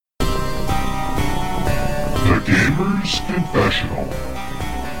Games Confessional.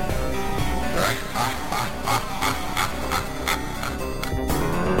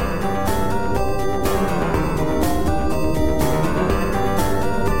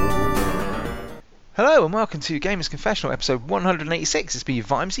 Hello and welcome to Gamers Confessional, episode 186. It's me,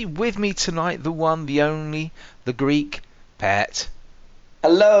 Vimesy. With me tonight, the one, the only, the Greek, Pet.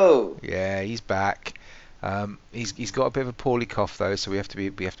 Hello. Yeah, he's back. He's got a bit of a poorly cough though, so we have to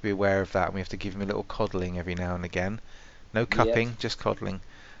be aware of that, and we have to give him a little coddling every now and again. No cupping, Yep. just coddling.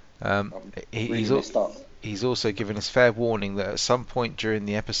 He's also given us fair warning that at some point during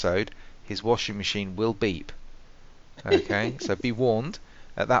the episode, his washing machine will beep. Okay, so be warned.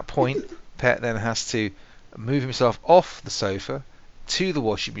 At that point, Pet then has to move himself off the sofa to the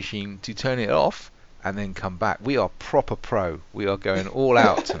washing machine to turn it off and then come back. We are proper pro. We are going all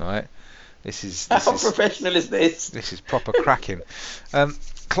out tonight. How professional is this? This is proper cracking.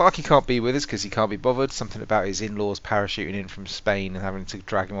 Clarky can't be with us because he can't be bothered. Something about his in-laws parachuting in from Spain and having to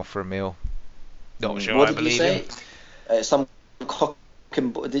drag him off for a meal. Not sure What I did you believe say? him.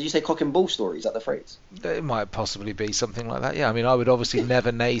 Did you say cock and bull story? Is that the phrase? It might possibly be something like that. Yeah, I mean, I would obviously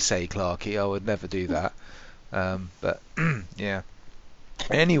never naysay Clarky. I would never do that. But yeah.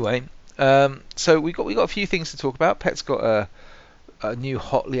 Anyway, so we got a few things to talk about. Pet's got a new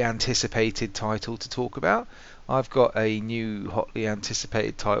hotly anticipated title to talk about. I've got a new hotly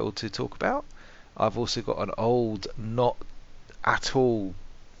anticipated title to talk about. I've also got an old, not at all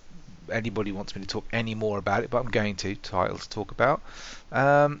anybody wants me to talk any more about it, but I'm going to title to talk about.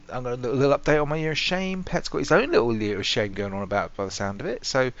 I'm got a little update on my year of shame. Pet's got his own little year of shame going on about by the sound of it.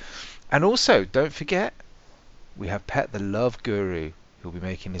 So, and also don't forget, we have Pet the Love Guru who'll be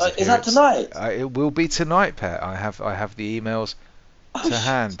making his appearance. Is that tonight? It will be tonight, Pet. I have the emails to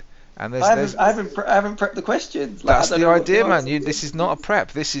hand. And I haven't prepped the questions. That's the idea, man. This is not a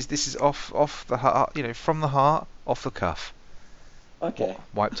prep. This is off the heart, from the heart, off the cuff. Okay.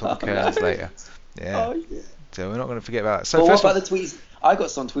 Wiped on the curtains later. Yeah. Oh, yeah. So we're not going to forget about that. So well, first what about the tweets? I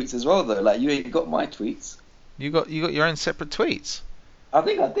got some tweets as well, though. Like, you ain't got my tweets. You got your own separate tweets. I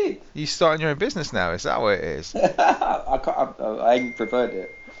think I did. You starting your own business now? Is that what it is? I ain't preferred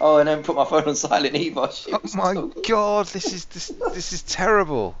it. Oh, and then put my phone on silent either. Shit, Oh my god, this is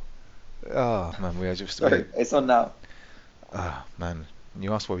terrible. Oh man, we are just. Sorry, it's on now. Oh man,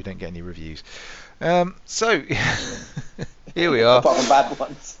 you asked why we don't get any reviews. So here we are. Apart from bad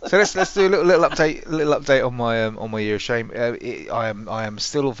ones. So let's do a little update on my year of shame. I am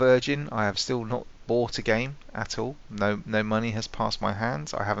still a virgin. I have still not bought a game at all. No money has passed my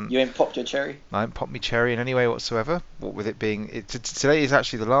hands. I haven't. You ain't popped your cherry? I haven't popped my cherry in any way whatsoever. What with it being today is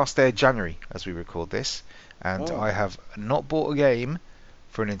actually the last day of January as we record this, and I have not bought a game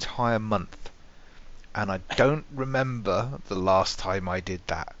for an entire month, and I don't remember the last time I did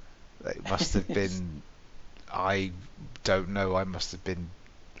that. It must have been, I don't know. I must have been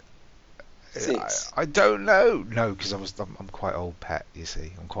 6. I don't know. No, because I'm quite old, Pet. You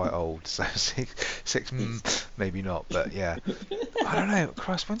see, I'm quite old. So six, maybe not. But yeah, I don't know.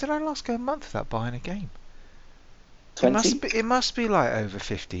 Christ, when did I last go a month without buying a game? 20? It must be like over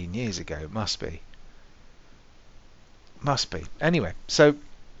 15 years ago. It must be. Anyway, so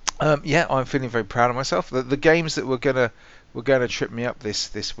yeah, I'm feeling very proud of myself. The games that were gonna trip me up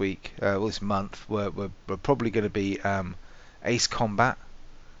this week, this month, were probably going to be Ace Combat,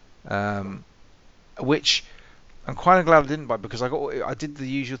 which I'm quite glad I didn't buy, because I did the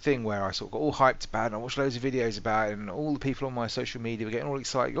usual thing where I sort of got all hyped about it, and I watched loads of videos about it, and all the people on my social media were getting all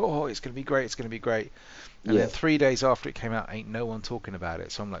excited. Oh, it's going to be great. And then 3 days after it came out, ain't no one talking about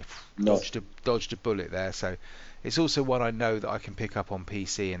it. So I'm like, dodged a bullet there. So it's also one I know that I can pick up on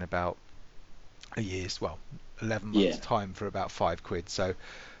PC in about 11 months time for about £5. So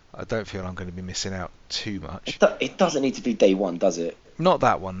I don't feel I'm going to be missing out too much. It doesn't need to be day one, does it? Not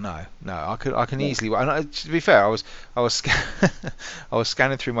that one, no. I can easily. And to be fair, I was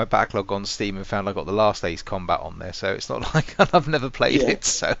scanning through my backlog on Steam and found I got the last Ace Combat on there. So it's not like I've never played it.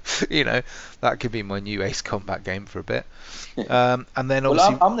 So that could be my new Ace Combat game for a bit. And then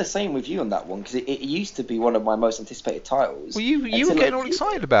obviously, I'm the same with you on that one, because it used to be one of my most anticipated titles. Well, you were getting all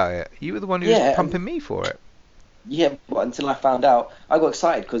excited about it. You were the one who was pumping me for it. Yeah, but until I found out, I got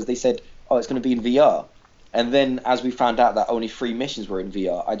excited because they said, "Oh, it's going to be in VR." And then, as we found out that only 3 missions were in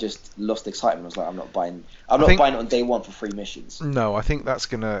VR, I just lost excitement. I was like, I'm not buying it on day one for 3 missions. No, I think that's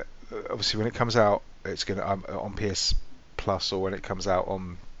gonna obviously when it comes out, it's gonna on PS Plus, or when it comes out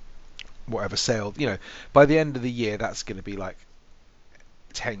on whatever sale. By the end of the year, that's gonna be like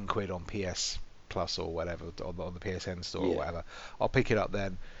 £10 on PS Plus or whatever on the PSN store or whatever. I'll pick it up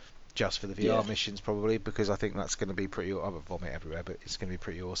then. just for the VR missions probably, because I think that's going to be pretty. I would vomit everywhere, but it's going to be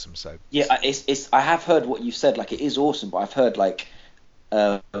pretty awesome. So Yeah, it's. I have heard what you said. Like, it is awesome, but I've heard like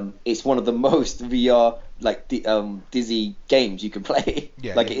it's one of the most VR like dizzy games you can play.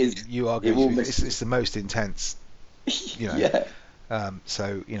 yeah, Like, it is. you are It going will to. It's the most intense. You know. Yeah.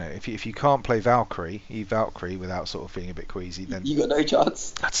 So if you can't play Valkyrie without sort of feeling a bit queasy, then You got no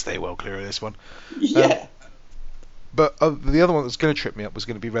chance. I'd stay well clear of this one. Yeah. But the other one that was going to trip me up was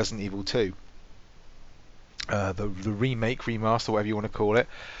going to be Resident Evil 2. The remake, remaster, whatever you want to call it.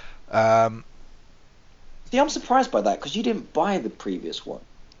 See, I'm surprised by that because you didn't buy the previous one.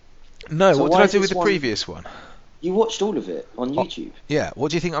 No, So what why did I is do this with the one- previous one? You watched all of it on Oh, YouTube. yeah,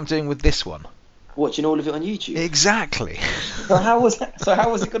 what do you think I'm doing with this one? Watching all of it on YouTube. Exactly. So how was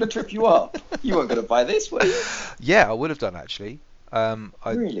it going to trip you up? You weren't going to buy this, were you? Yeah, I would have done actually.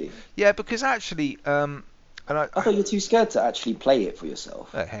 Really? Yeah, because actually, and I thought you were too scared to actually play it for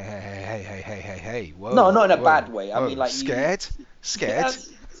yourself. hey, whoa. No, not in a whoa, bad way. I whoa, mean, like, scared? Scared?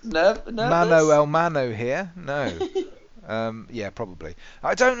 Nervous? Mano el mano here? No. Yeah, probably.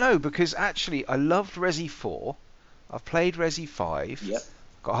 I don't know, because actually I loved Resi 4. I've played Resi 5. Yep.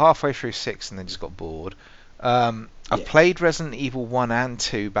 Got halfway through 6 and then just got bored. I've Yeah. played Resident Evil 1 and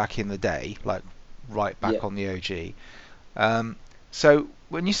 2 back in the day, like right back Yeah. on the OG. So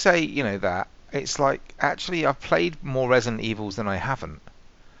when you say, that, it's like, actually I've played more Resident Evils than I haven't.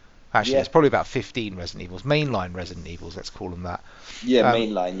 Actually, Yeah. it's probably about 15 Resident Evils, mainline Resident Evils, let's call them that. Yeah,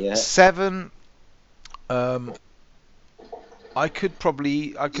 mainline, yeah. 7, I could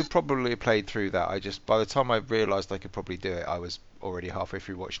probably have played through that. By the time I realised I could probably do it, I was already halfway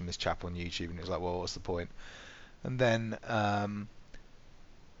through watching this chap on YouTube, and it was like, well, what's the point? And then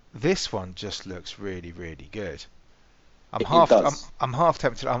this one just looks really, really good. I'm It half does. I'm half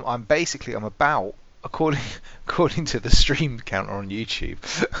tempted. I'm about according to the stream counter on YouTube.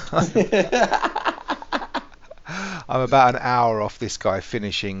 I'm about an hour off this guy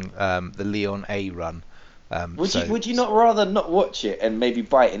finishing the Leon A run. Would you not rather not watch it and maybe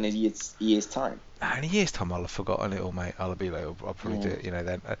buy it in a year's time? In a year's time, I'll have forgotten it all, mate. I'll be like, I'll probably do it,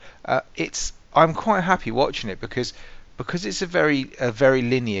 then. I'm quite happy watching it because it's a very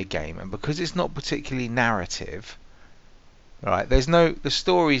linear game, and because it's not particularly narrative. Right, the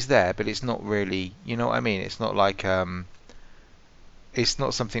story's there, but it's not really, you know what I mean? It's not like it's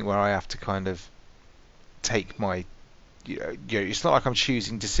not something where I have to kind of take my, it's not like I'm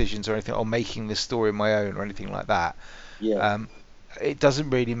choosing decisions or anything, or making the story my own or anything like that. Yeah. It doesn't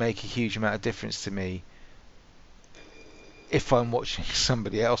really make a huge amount of difference to me if I'm watching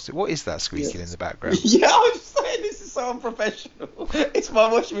somebody else. What is that squeaking in the background? Yeah, I'm just saying, this is so unprofessional. It's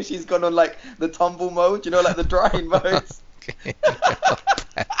my washing machine's gone on like the tumble mode, like the drying mode.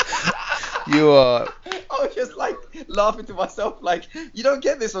 You are. I was just like laughing to myself, like, you don't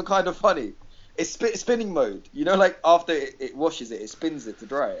get this one kind of funny. It's spinning mode, like after it washes it spins it to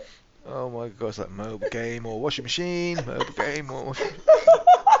dry it. Oh my god, it's like mobile game or washing machine, mobile game or washing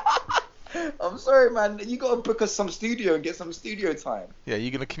I'm sorry, man. You got to book us some studio and get some studio time. Yeah, you're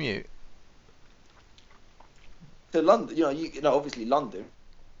gonna commute To London, obviously London.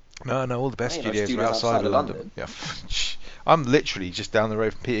 No, all the best studios are studios outside of London. Yeah, I'm literally just down the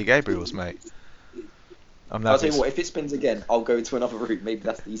road from Peter Gabriel's, mate. I'll tell you what, if it spins again, I'll go to another route. Maybe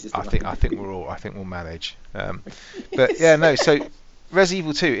that's the easiest thing. I think we'll manage. But yeah, no. So Resident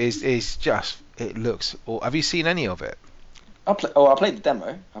Evil 2 is just, it looks. Have you seen any of it? I played the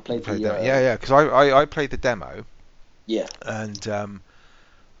demo. I played the demo. Yeah, because I played the demo. Yeah. And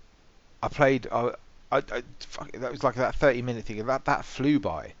I played. That was like that 30-minute thing. That flew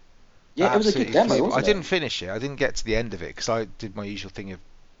by. Yeah, it was a good demo, wasn't it? I didn't finish it. I didn't get to the end of it because I did my usual thing of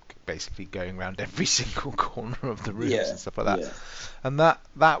basically going around every single corner of the rooms and stuff like that. Yeah. And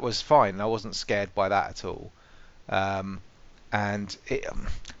that was fine. I wasn't scared by that at all. And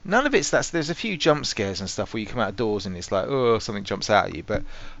none of it's there's a few jump scares and stuff where you come out of doors and it's like, oh, something jumps out at you. But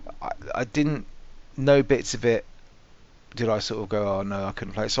I didn't know bits of it. Did I sort of go, oh no, I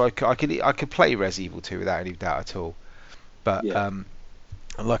couldn't play it. So I could play Resident Evil 2 without any doubt at all. But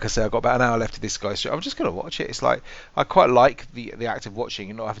like I say, I've got about an hour left of this guy, so I'm just going to watch it. It's like, I quite like the act of watching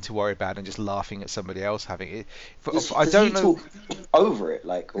and not having to worry about it and just laughing at somebody else having it. I don't know. Talk over it,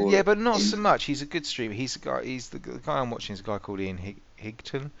 like. Or yeah, but not so much. He's a good streamer. He's the guy I'm watching is a guy called Ian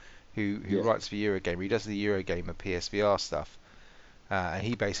Higton, who writes for Eurogamer. He does the Eurogamer PSVR stuff. And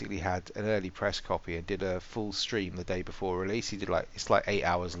he basically had an early press copy and did a full stream the day before release. He did it's like 8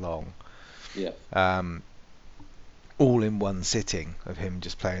 hours long. Yeah. All in one sitting of him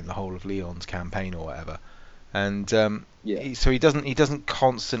just playing the whole of Leon's campaign or whatever. And so he doesn't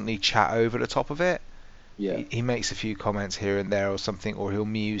constantly chat over the top of it. Yeah. He makes a few comments here and there or something, or he'll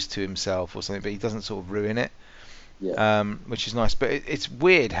muse to himself or something, but he doesn't sort of ruin it, Yeah. which is nice. But it's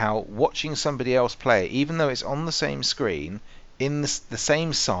weird how watching somebody else play, even though it's on the same screen, in the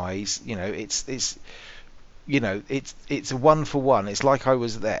same size, it's a one for one. It's like I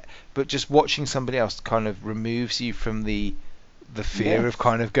was there, but just watching somebody else kind of removes you from the fear Yeah. of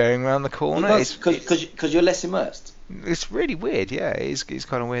kind of going around the It corner. does, because you're less immersed. It's really weird, yeah. It's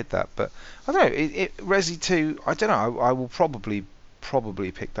kind of weird that, but I don't know. Resi 2, I don't know. I will probably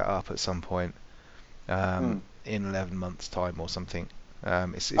pick that up at some point, Hmm. in 11 months time or something. I,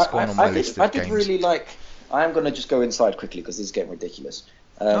 It's gone on I, my I did list I of did games. really like. I am gonna just go inside quickly because this is getting ridiculous.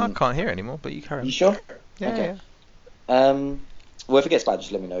 Oh, I can't hear anymore, but you carry You on. sure? Yeah, Okay. yeah. Well, if it gets bad,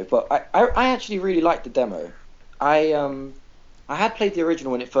 just let me know. But I actually really liked the demo. I I had played the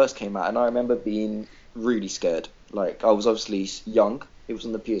original when it first came out, and I remember being really scared. Like I was obviously young. It was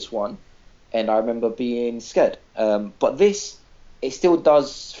on the PS1, and I remember being scared. But this, it still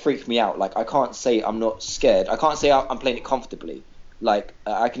does freak me out. Like I can't say I'm not scared. I can't say I'm playing it comfortably. Like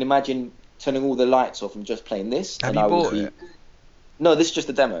I can imagine turning all the lights off and just playing this, Have and you I would bought be. it? No, this is just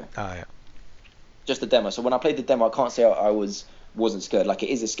a demo. Oh, yeah. Just a demo. So when I played the demo, I can't say I wasn't scared. Like it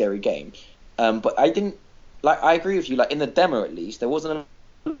is a scary game, but I didn't like. I agree with you. Like in the demo, at least there wasn't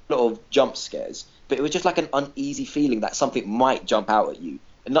a lot of jump scares, but it was just like an uneasy feeling that something might jump out at you.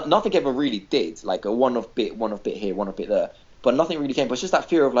 And nothing ever really did. Like a one off bit here, one off bit there, but nothing really came. But it's just that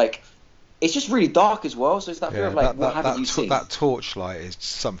fear of like. It's just really dark as well. So it's that fear Yeah, of like, what haven't you seen? that torchlight is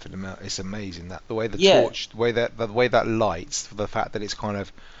something. It's amazing. That the way Yeah, the way that lights, the fact that it's kind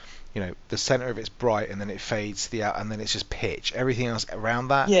of, the center of it's bright and then it fades to the out and then it's just pitch. Everything else around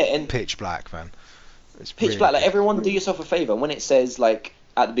that, yeah, and pitch black, man. It's pitch really black. Like good. everyone, do yourself a favor. When it says like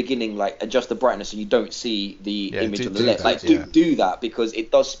at the beginning, like adjust the brightness so you don't see the Yeah, image on the do left. that. Like Yeah. do that because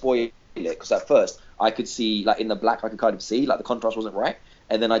it does spoil it. Because at first I could see like in the black, I could kind of see like the contrast wasn't right,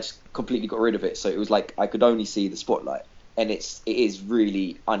 and then I just completely got rid of it. So it was like I could only see the spotlight, and it is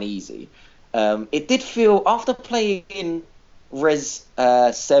really uneasy. It did feel after playing Res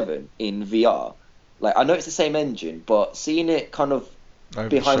 7 in VR. Like I know it's the same engine, but seeing it kind of Over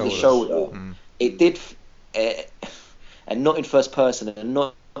the behind the shoulder. shoulder, Mm. it did, and not in first person and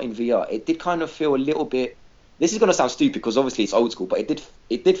not in VR. It did kind of feel a little bit. This is gonna sound stupid because obviously it's old school, but it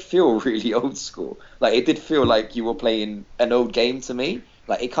did feel really old school. Like it did feel like you were playing an old game to me.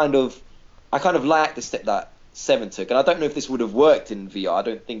 Like I kind of liked the step that Seven took, and I don't know if this would have worked in VR. I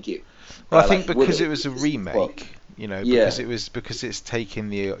don't think it. Well, I think Like would because have. it was a Well, remake, yeah, because it's taking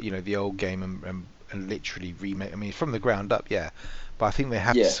the old game and literally remake. I mean, from the ground up, yeah. But I think they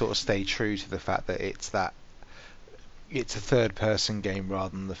have to yeah. sort of stay true to the fact that it's a third person game rather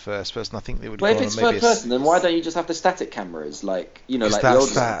than the first person. I think they would But go if on it's maybe third person, then why don't you just have the static cameras, like because like the old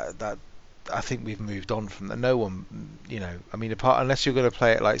that's one? that I think we've moved on from that. No one, I mean, apart unless you're going to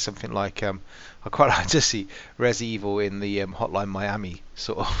play it like something like I quite like to see Res Evil in the Hotline Miami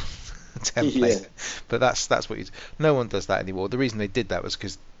sort of Yeah, template, but that's what no one does that anymore. The reason they did that was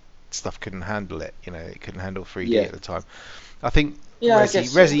because stuff couldn't handle it. It couldn't handle 3D yeah, at the time. I think yeah. I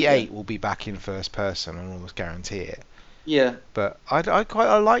guess so. Resi Yeah, 8 will be back in first person. I almost guarantee it. yeah. But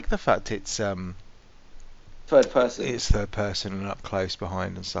I like the fact Third person. it's third person and up close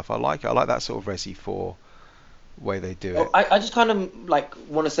behind and stuff. I like it. I like that sort of Resi 4 way they do Oh, it. I just kind of like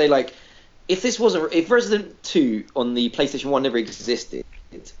want to say like if Resident 2 on the PlayStation 1 never existed,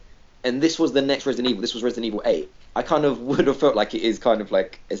 and this was the next Resident Evil, this was Resident Evil 8, I kind of would have felt like it is kind of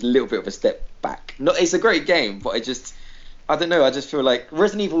like it's a little bit of a step back. No, it's a great game, but I don't know. I just feel like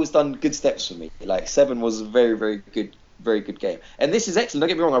Resident Evil has done good steps for me. Like 7 was a very good game, and this is excellent. Don't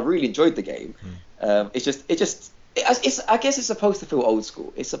get me wrong, I really enjoyed the game. I guess it's supposed to feel old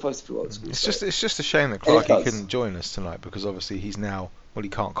school. It's supposed to feel old school. It's So. just a shame that And it Clarky does. couldn't join us tonight because obviously he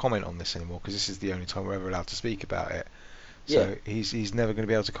can't comment on this anymore because this is the only time we're ever allowed to speak about it. Yeah. So he's never going to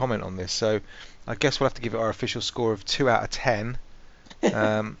be able to comment on this. So I guess we'll have to give it our official score of 2 out of 10,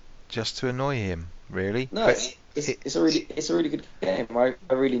 just to annoy him, really. No, But it's a really good game. I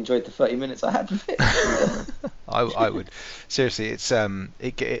really enjoyed the 30 minutes I had with it. I would seriously. It's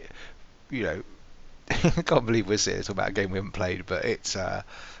I can't believe we're sitting talking about a game we haven't played, but it just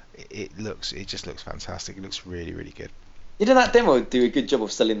looks fantastic. It looks really really good. Didn't that demo do a good job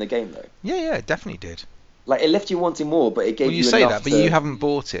of selling the game though? Yeah, it definitely did. Like it left you wanting more, but it gave Well, you you say enough that, but to. you haven't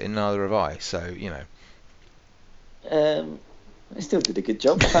bought it, and neither have I. So It still did a good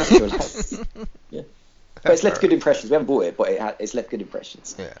job. I feel like. Yeah, but it's left good impressions. We haven't bought it, but it's left good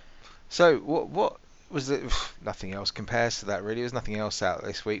impressions. Yeah. So what was it? Nothing else compares to that really. There's nothing else out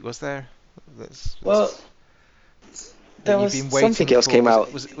this week, was there? Well, that There you've was been something waiting else for? came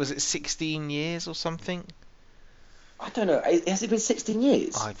out. Was it 16 years or something? I don't know. Has it been 16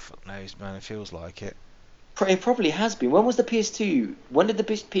 years? I fuck knows, man. It feels like it. It probably has been. When was the PS2? When did the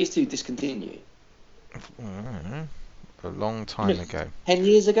PS2 discontinue? A long You know, time ago. 10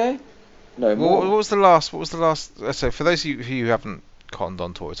 years ago? No, Well, what more. was the last? What was the last? So for those of you who haven't cottoned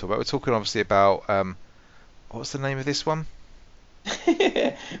on to it at all, but we're talking obviously about what's the name of this one?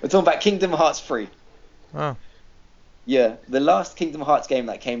 We're talking about Kingdom Hearts 3. Oh, Yeah, the last Kingdom Hearts game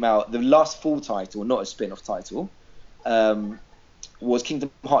that came out, the last full title, not a spin-off title, um, was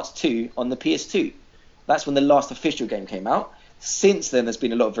Kingdom Hearts 2 on the PS2. That's when the last official game came out. Since then, there's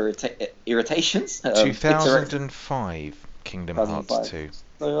been a lot of irritations. 2005 Kingdom Hearts 2005. 2.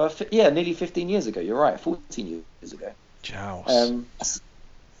 So, yeah, nearly 15 years ago. You're right, 14 years ago. Joust.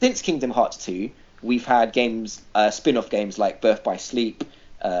 Since Kingdom Hearts 2, we've had games, spin-off games like Birth by Sleep.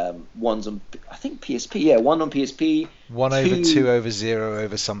 One's on, I think PSP. Yeah, one on PSP. 1 over 2 over 0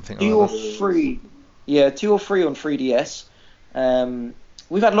 over something or Two or other. three. Yeah, 2 or 3 on 3DS.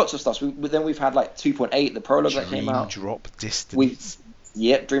 We've had lots of stuff. Then we've had like 2.8, the prologue that came out. Dream Drop Distance.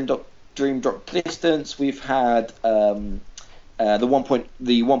 Dream Drop Distance. We've had the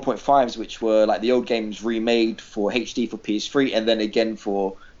 1.5s, which were like the old games remade for HD for PS3, and then again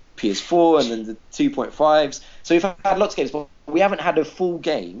for PS4, and then the 2.5s. So we've had lots of games, but we haven't had a full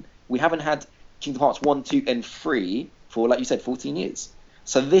game. We haven't had Kingdom Hearts 1, 2, and 3 for, like you said, 14 years.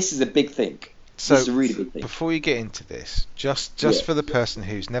 So this is a big thing. So this is a really big thing. Before you get into this, just for the person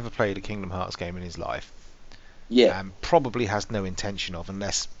who's never played a Kingdom Hearts game in his life, and probably has no intention of,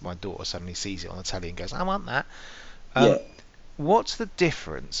 unless my daughter suddenly sees it on the telly and goes, I want that. What's the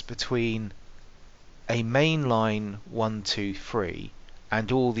difference between a mainline 1, 2, 3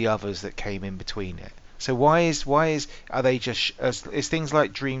 and all the others that came in between it? So are they just is things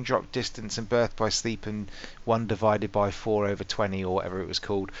like Dream Drop Distance and Birth by Sleep and 1 divided by 4 over 20 or whatever it was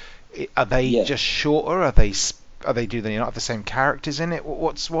called? Are they just shorter? Do they not have the same characters in it?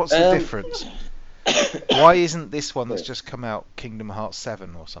 What's the difference? Why isn't this one that's just come out Kingdom Hearts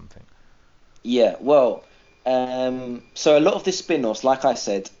 7 or something? Yeah, well, so a lot of the spin-offs, like I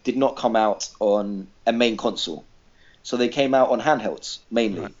said, did not come out on a main console. So they came out on handhelds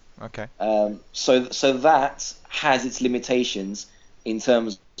mainly. Right. Okay. So that has its limitations in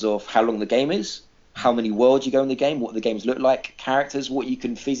terms of how long the game is, how many worlds you go in the game, what the games look like, characters, what you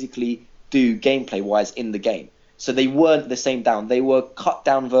can physically do gameplay-wise in the game. So they weren't the same down. They were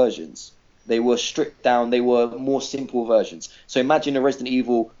cut-down versions. They were stripped down. They were more simple versions. So imagine a Resident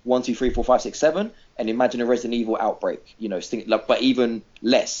Evil 1, 2, 3, 4, 5, 6, 7, and imagine a Resident Evil Outbreak. But even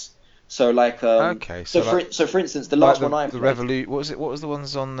less. So like, okay. So for instance, the last one I played, What was the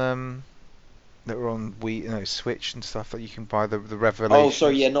ones on that were on Wii, Switch and stuff that you can buy the Revelations? Oh,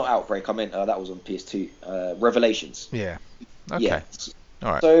 sorry, yeah, not Outbreak. I meant that was on PS2. Revelations. Yeah. Okay. Yeah.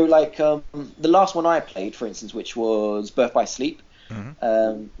 All right. So like, the last one I played, for instance, which was Birth by Sleep,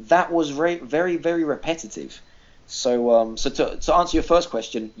 that was very, very, very repetitive. So to answer your first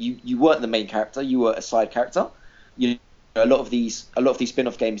question, you weren't the main character. You were a side character. A lot of these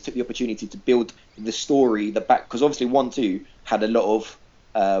spin-off games took the opportunity to build the story, because obviously 1, 2 had a lot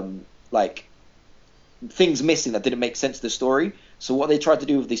of like things missing that didn't make sense to the story. So what they tried to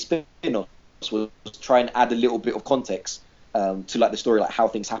do with these spin-offs was try and add a little bit of context to like the story, like how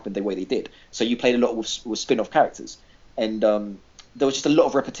things happened the way they did. So you played a lot with spin-off characters, and there was just a lot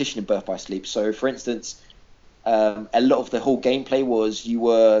of repetition in Birth by Sleep. So for instance, a lot of the whole gameplay was you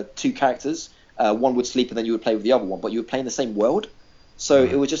were 2 characters. One would sleep and then you would play with the other one, but you were playing the same world. So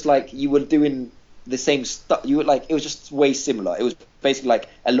it was just like you were doing the same stuff. It was just way similar. It was basically like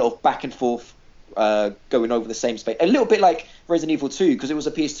a lot of back and forth, going over the same space. A little bit like Resident Evil 2, because it was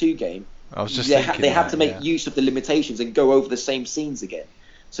a PS2 game. I was just they thinking had to make use of the limitations and go over the same scenes again.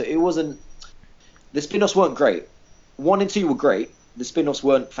 So it wasn't. The spin-offs weren't great. 1 and 2 were great. The spin-offs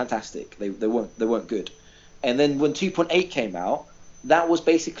weren't fantastic. They weren't good. And then when 2.8 came out, that was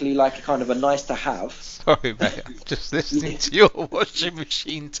basically like a kind of a nice to have. Sorry, mate. I'm just listening to your washing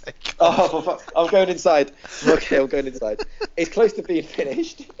machine take off. Oh, I'm going inside. Okay, I'm going inside. It's close to being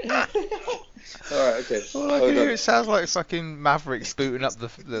finished. All right, okay. All I can hear, it sounds like fucking Mavericks booting up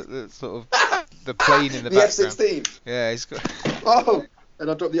the sort of the plane in the background. F-16. Yeah, he's got. Oh, and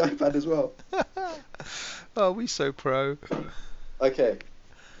I dropped the iPad as well. Oh, we so pro. Okay.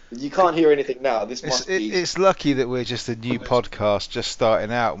 You can't hear anything now. This must be. It's lucky that we're just a new podcast, just starting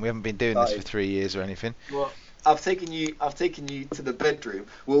out, and we haven't been doing this for 3 years or anything. Well, I've taken you to the bedroom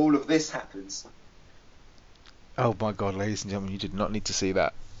where all of this happens. Oh my God, ladies and gentlemen, you did not need to see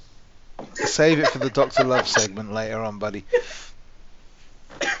that. Save it for the Dr. Love segment later on, buddy.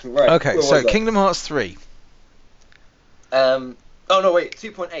 Right. Okay, so Kingdom Hearts 3. Oh no, wait,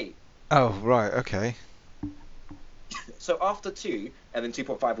 2.8. Oh, right, okay. So after 2 and then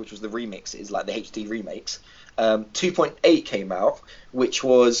 2.5, which was the remixes, like the HD remakes, 2.8 came out, which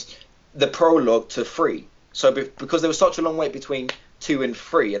was the prologue to 3. So because there was such a long wait between 2 and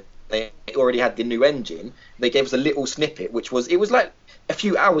 3, and they already had the new engine, they gave us a little snippet, which was, it was like a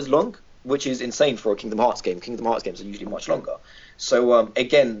few hours long, which is insane for a Kingdom Hearts game. Kingdom Hearts games are usually much longer. So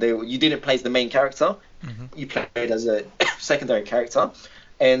again, you didn't play as the main character, you played as a secondary character,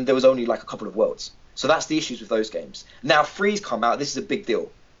 and there was only like a couple of worlds. So that's the issues with those games. Now, 3's come out. This is a big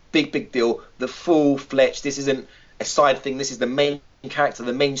deal. Big deal. The full-fledged. This isn't a side thing. This is the main character,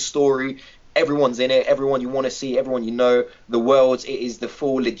 the main story. Everyone's in it. Everyone you want to see. Everyone you know. The worlds. It is the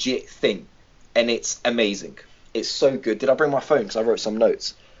full legit thing. And it's amazing. It's so good. Did I bring my phone? Because I wrote some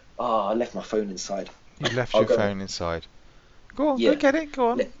notes. Oh, I left my phone inside. You left your phone inside. Go on, Yeah. go get it. Go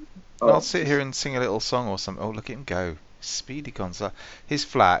on. Oh. I'll sit here and sing a little song or something. Oh, look at him go. Speedy Gonza. His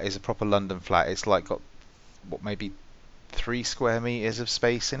flat is a proper London flat. It's like got, what, maybe 3 square meters of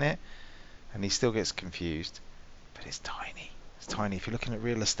space in it, and he still gets confused. But it's tiny. It's tiny. If you're looking at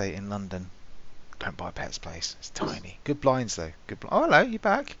real estate in London, don't buy Pet's place. It's tiny. Good blinds though. Good. Oh, hello. You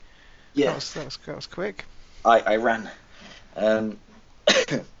back? Yeah. That was quick. I ran.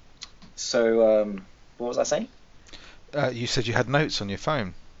 So what was I saying? You said you had notes on your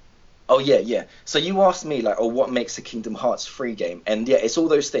phone. Oh yeah. So you asked me like, oh, what makes a Kingdom Hearts 3 game? And yeah, it's all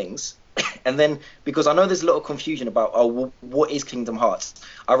those things. And then because I know there's a lot of confusion about, oh, well, what is Kingdom Hearts?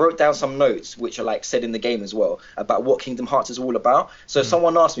 I wrote down some notes which are like said in the game as well about what Kingdom Hearts is all about. So if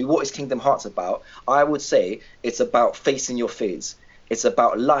someone asked me what is Kingdom Hearts about, I would say it's about facing your fears. It's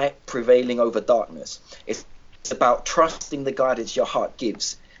about light prevailing over darkness. It's about trusting the guidance your heart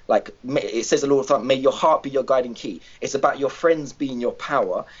gives. Like it says a lot of time, may your heart be your guiding key. It's about your friends being your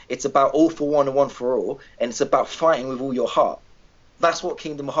power. It's about all for one and one for all. And it's about fighting with all your heart. That's what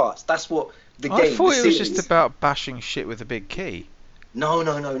Kingdom Hearts. That's what the game. I thought it was just about bashing shit with a big key.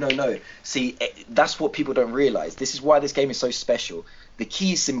 No. See, that's what people don't realize. This is why this game is so special. The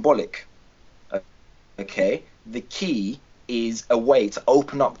key is symbolic. Okay? The key is a way to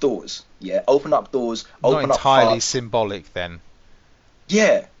open up doors. Yeah? Open up doors, open Not up entirely hearts. symbolic then.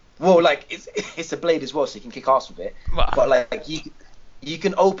 Yeah. Well, like it's a blade as well, so you can kick ass with it. But like you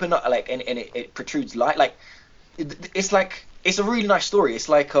can open up like and it protrudes light. Like it's a really nice story. It's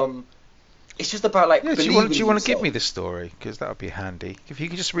like it's just about like. Yeah, do you want to give me the story? Because that would be handy. If you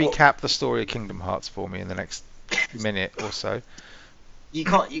could just recap the story of Kingdom Hearts for me in the next minute or so. I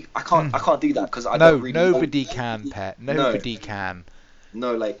can't do that because I No, don't really. nobody can, Pet. Nobody can.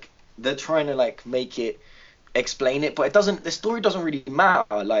 No, like they're trying to like make it explain it, but it doesn't. The story doesn't really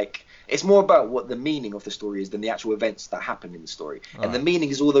matter. Like it's more about what the meaning of the story is than the actual events that happen in the story. Right. And the meaning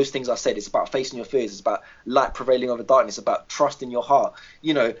is all those things I said. It's about facing your fears. It's about light prevailing over darkness. It's about trusting your heart.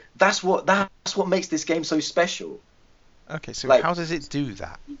 You know, that's what makes this game so special. Okay, so like, how does it do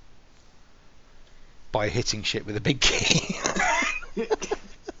that? By hitting shit with a big key.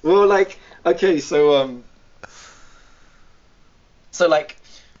 Well, like, okay, so like,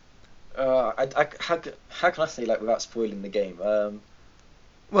 how can I say like without spoiling the game?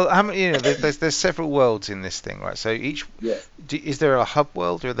 Well, how many? You know, there's several worlds in this thing, right? So each, is there a hub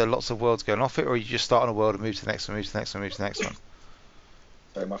world, or are there lots of worlds going off it, or you just start on a world and move to the next one, move to the next one, move to the next one?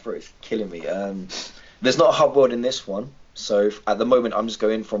 Sorry, my throat is killing me. There's not a hub world in this one, so at the moment I'm just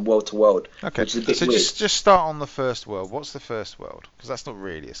going from world to world. Okay, which is a bit so weird. just start on the first world. What's the first world? Because that's not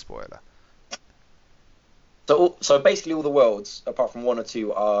really a spoiler. So basically all the worlds, apart from 1 or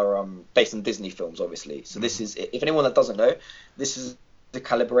 2, are based on Disney films, obviously. So this is, if anyone that doesn't know, this is the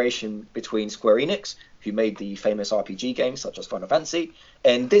collaboration between Square Enix, who made the famous RPG games such as Final Fantasy,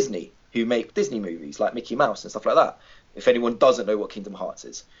 and Disney, who make Disney movies like Mickey Mouse and stuff like that. If anyone doesn't know what Kingdom Hearts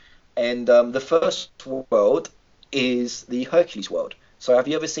is. And the first world is the Hercules world. So have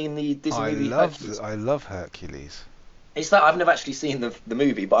you ever seen the Disney movie Hercules? I love Hercules. It's that I've never actually seen the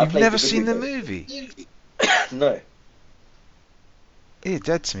movie, but You've never seen the movie? No. You're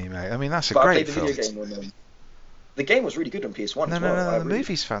dead to me, mate. I mean, that's a great film. I played the video game on the game was really good on PS1 as well. No, the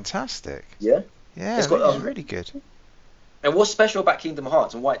movie's fantastic. Yeah? Yeah, it's really good. And what's special about Kingdom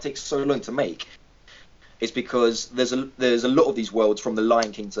Hearts and why it takes so long to make is because there's a lot of these worlds from the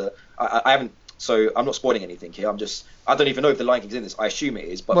Lion King to I haven't, so I'm not spoiling anything here. I don't even know if the Lion King's in this. I assume it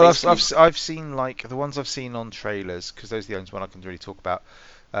is. But well, I've seen like the ones I've seen on trailers, because those are the only ones I can really talk about.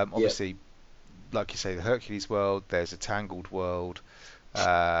 Obviously, like you say, the Hercules world. There's a Tangled world.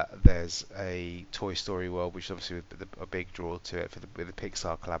 There's a Toy Story world, which is obviously a big draw to it with the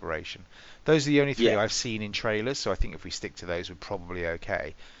Pixar collaboration. Those are the only 3 I've seen in trailers, so I think if we stick to those, we're probably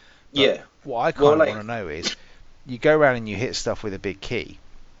okay. But what I kind of want to know is, you go around and you hit stuff with a big key.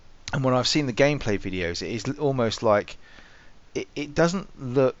 And when I've seen the gameplay videos, it is almost like it doesn't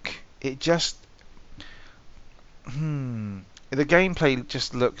look. It just the gameplay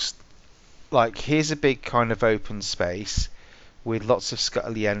just looks like here's a big kind of open space with lots of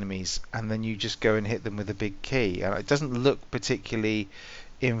scuttly enemies, and then you just go and hit them with a big key, and it doesn't look particularly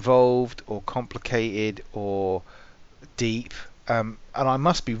involved or complicated or deep. And I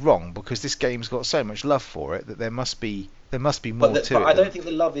must be wrong, because this game's got so much love for it that there must be more to but it. I don't think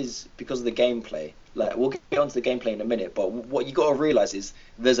the love is because of the gameplay. Like, we'll get onto the gameplay in a minute, but what you got to realize is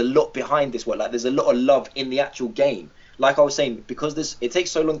there's a lot behind this work. Like, there's a lot of love in the actual game. Like I was saying, because it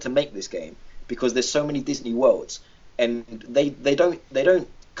takes so long to make this game, because there's so many Disney worlds, and they don't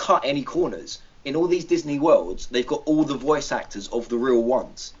cut any corners. In all these Disney worlds, they've got all the voice actors of the real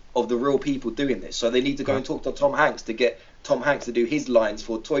ones, of the real people doing this. So they need to go and talk to Tom Hanks to get Tom Hanks to do his lines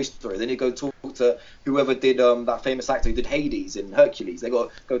for Toy Story. They need to go talk to whoever did that famous actor who did Hades in Hercules. They got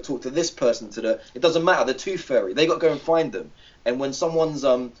to go talk to this person. It doesn't matter. The Tooth Fairy. They got to go and find them. And when someone's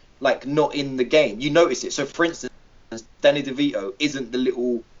like not in the game, you notice it. So for instance, Danny DeVito isn't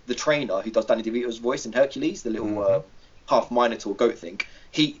the trainer who does Danny DeVito's voice in Hercules, the little half Minotaur goat thing.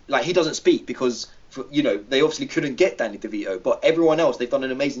 He doesn't speak because they obviously couldn't get Danny DeVito, but everyone else, they've done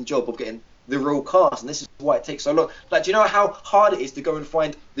an amazing job of getting the real cast, and this is why it takes so long. Like, do you know how hard it is to go and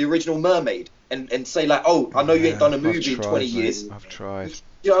find the original mermaid and say, like, oh, I know you ain't done a movie in 20 years. I've tried.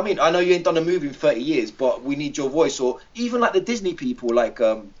 You know what I mean? I know you ain't done a movie in 30 years, but we need your voice. Or even like the Disney people, like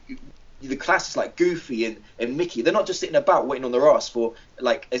the classics like Goofy and Mickey, they're not just sitting about waiting on their ass for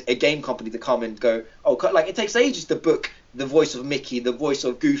like a game company to come and go, oh, like it takes ages to book the voice of Mickey, the voice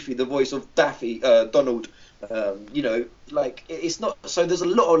of Goofy, the voice of Daffy, Donald. Like it's not. So there's a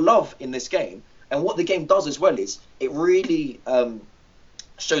lot of love in this game, and what the game does as well is it really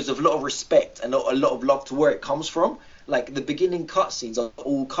shows a lot of respect and a lot of love to where it comes from. Like the beginning cutscenes are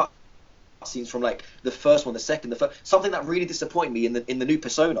all cutscenes from like the first one, the second, the first. Something that really disappointed me in the new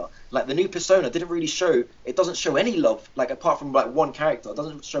Persona. Like the new Persona doesn't show any love. Like apart from like one character, it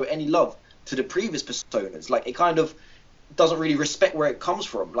doesn't show any love to the previous Personas. Like it kind of doesn't really respect where it comes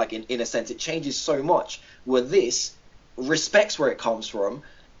from. Like in a sense, it changes so much. Where this respects where it comes from.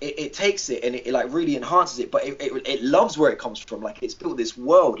 It takes it and it like really enhances it, but it loves where it comes from. Like it's built this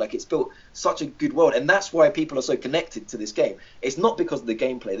world, like it's built such a good world, and that's why people are so connected to this game. It's not because of the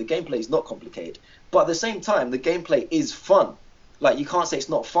gameplay. The gameplay is not complicated, but at the same time, the gameplay is fun. Like you can't say it's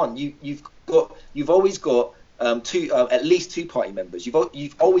not fun. You've always got at least two party members. You've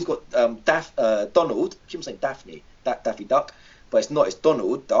always got Donald. I keep saying Daphne, Daffy Duck, but it's not. It's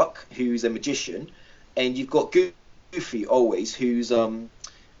Donald Duck, who's a magician, and you've got Goofy always, who's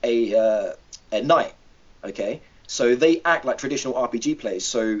a knight. Okay, so they act like traditional RPG players.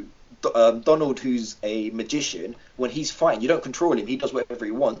 So Donald, who's a magician, when he's fighting, you don't control him. He does whatever he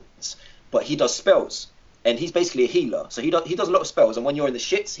wants, but he does spells, and he's basically a healer. So he does a lot of spells, and when you're in the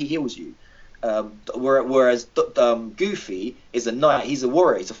shits, he heals you. Whereas Goofy is a knight. He's a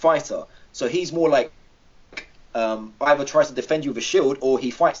warrior. He's a fighter. So he's more like either tries to defend you with a shield or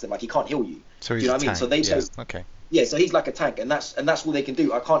he fights them. Like he can't heal you. So he's do you know what I mean? So they say, okay. Yeah, so he's like a tank, and that's all they can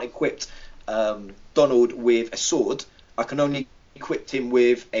do. I can't equip Donald with a sword. I can only equip him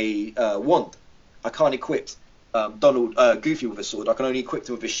with a wand. I can't equip Goofy with a sword. I can only equip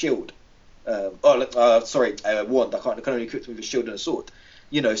him with a shield. A wand. I can only equip him with a shield and a sword.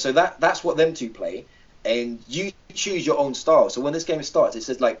 So that's what them two play, and you choose your own style. So when this game starts, it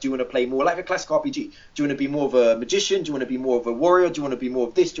says like, do you want to play more like a classic RPG? Do you want to be more of a magician? Do you want to be more of a warrior? Do you want to be more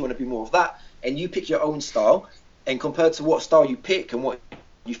of this? Do you want to be more of that? And you pick your own style. And compared to what style you pick and what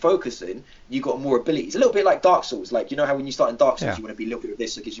you focus in, you got more abilities. A little bit like Dark Souls. Like, you know how when you start in Dark Souls, you want to be a little bit of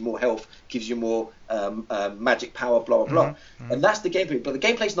this, so it gives you more health, gives you more magic power, blah, blah, blah. Mm-hmm. And that's the gameplay. But the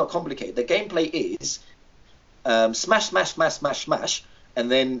gameplay's not complicated. The gameplay is smash, smash, smash, smash, smash.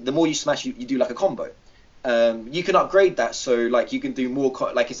 And then the more you smash, you do like a combo. You can upgrade that, so like you can do more,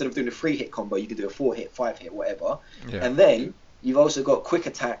 like instead of doing a 3-hit combo, you can do a 4-hit, 5-hit, whatever. Yeah. And then you've also got quick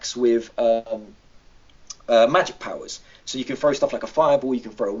attacks with magic powers, so you can throw stuff like a fireball, you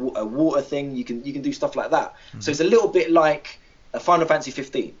can throw a water thing, you can do stuff like that. So it's a little bit like a Final Fantasy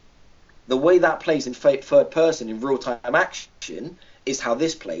 15. The way that plays in third person in real time action is how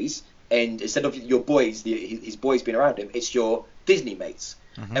this plays, and instead of your boys, his boys being around him, it's your Disney mates.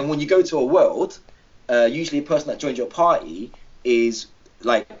 And when you go to a world, usually a person that joins your party is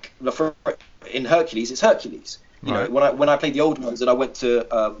like, in Hercules, it's Hercules. You know, when I played the old ones and I went to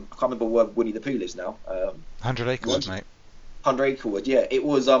I can't remember where Winnie the Pooh lives now. 100 Acrewood, mate. 100 Acrewood, yeah. It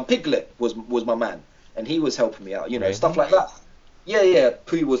was Piglet was my man, and he was helping me out. Stuff like that. Yeah, yeah.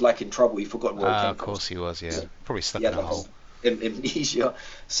 Pooh was like in trouble. He forgot where he Ah, came of from. course he was. Yeah, Yeah. probably He stuck in had a like hole. amnesia.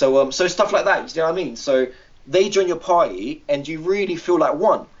 So stuff like that. You know what I mean? So they join your party, and you really feel like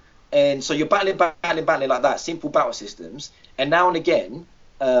one. And so you're battling, battling, battling like that. Simple battle systems. And now and again,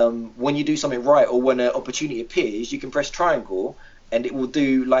 when you do something right or when an opportunity appears, you can press triangle, and it will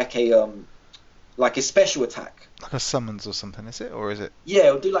do like a special attack. Like a summons or something, is it? Or is it? Yeah,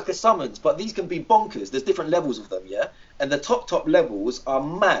 it'll do like a summons, but these can be bonkers. There's different levels of them, yeah, and the top levels are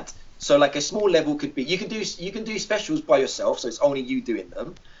mad. So like a small level could be you can do specials by yourself, so it's only you doing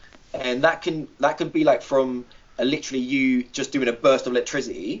them, and that could be like from literally you just doing a burst of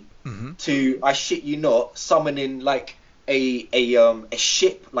electricity Hmm. to I shit you not summoning like a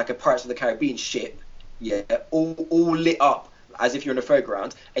ship like a Pirates of the Caribbean ship, yeah, all lit up as if you're in a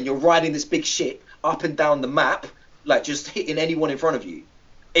fairground, and you're riding this big ship up and down the map, like just hitting anyone in front of you.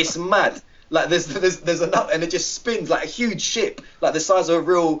 It's mad. Like there's enough, and it just spins like a huge ship, like the size of a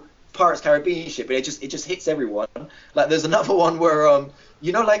real Pirates Caribbean ship, and it just hits everyone. Like there's another one where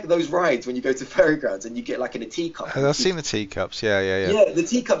like those rides when you go to fairgrounds and you get like in a teacup and you I've keep seen the teacups. Yeah, yeah, yeah. yeah, the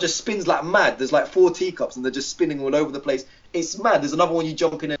teacup just spins like mad. There's like four teacups and they're just spinning all over the place. It's mad. There's another one you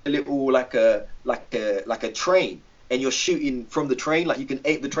jump in a little like a train and you're shooting from the train. Like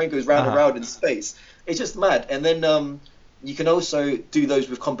the train goes round and Uh-huh. round in space. It's just mad. And then you can also do those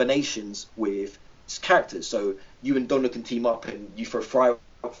with combinations with characters. So you and Donna can team up and you throw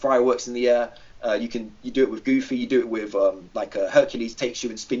fireworks in the air. You do it with Goofy. You do it with Hercules takes you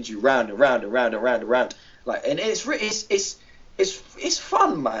and spins you round and round and round and round and round. Like and it's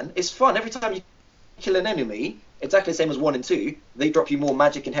fun, man. It's fun. Every time you kill an enemy, exactly the same as one and two, they drop you more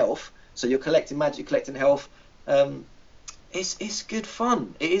magic and health. So you're collecting magic, collecting health. Um, it's good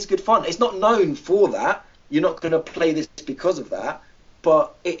fun. It is good fun. It's not known for that. You're not gonna play this because of that,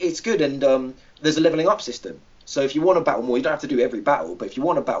 but it's good. And there's a leveling up system. So if you want to battle more, you don't have to do every battle. But if you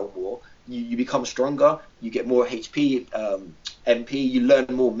want to battle more, you become stronger. You get more HP, MP. You learn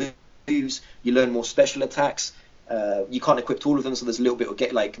more moves. You learn more special attacks. You can't equip all of them, so there's a little bit of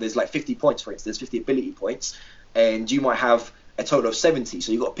there's like 50 points for instance. There's 50 ability points, and you might have a total of 70.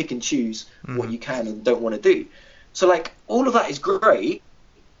 So you've got to pick and choose what Hmm. you can and don't want to do. So like all of that is great,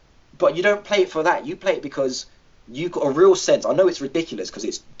 but you don't play it for that. You play it because you've got a real sense. I know it's ridiculous because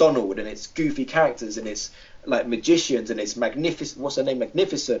it's Donald and it's goofy characters and it's like magicians and it's magnificent. What's her name?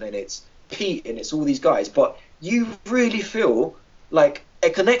 Magnificent and it's Pete and it's all these guys. But you really feel like a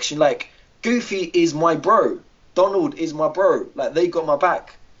connection. Like Goofy is my bro. Donald is my bro. Like they got my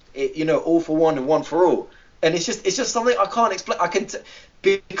back. All for one and one for all. And it's just something I can't explain.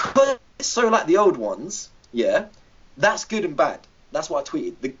 Because it's so like the old ones. Yeah, that's good and bad. That's what I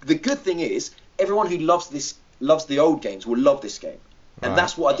tweeted. The good thing is everyone who loves the old games will love this game, and Right.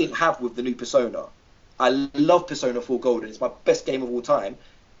 that's what I didn't have with the new Persona. I love Persona 4 Golden. It's my best game of all time.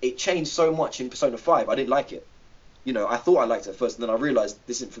 It changed so much in Persona 5. I didn't like it. I thought I liked it at first, and then I realized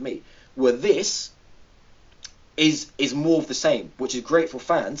this isn't for me. Where this is more of the same, which is great for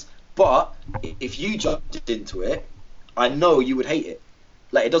fans. But if you jumped into it, I know you would hate it.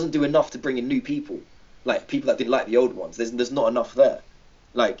 Like it doesn't do enough to bring in new people, like people that didn't like the old ones. There's not enough there.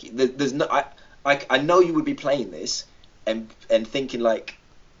 Like there's no I know you would be playing this and thinking like,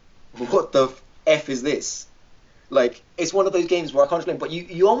 what the f is this? Like it's one of those games where I can't explain, but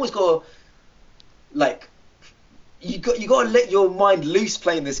you almost got to like you got to let your mind loose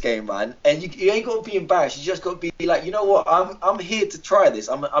playing this game, man. And you ain't got to be embarrassed. You just got to be like, you know what? I'm here to try this.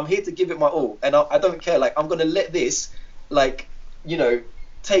 I'm here to give it my all, and I don't care. Like I'm gonna let this, like, you know,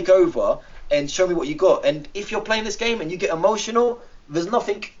 take over and show me what you got. And if you're playing this game and you get emotional, there's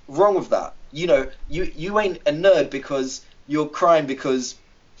nothing wrong with that. You ain't a nerd because you're crying because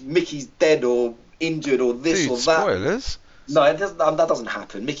Mickey's dead or injured or this Dude, or that. spoilers. No, that doesn't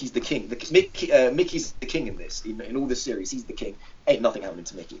happen. Mickey's the king. Mickey's the king in this. In all this series, he's the king. Ain't nothing happening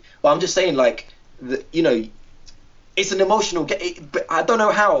to Mickey. But I'm just saying, like, it's an emotional game. But I don't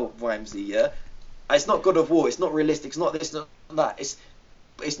know how, Vimesy, yeah? It's not God of War. It's not realistic. It's not this, not that.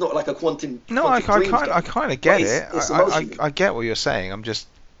 It's not like a No, I, Quantum I Dreams kind game. I kind of But get it. it's emotional. I get what you're saying.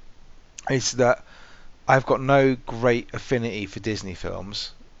 It's that I've got no great affinity for Disney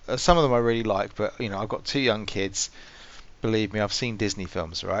films. Some of them I really like, but I've got two young kids. Believe me, I've seen Disney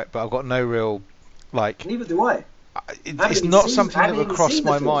films, right? But I've got no real like. Neither do I. It's not I something that haven't would even cross seen the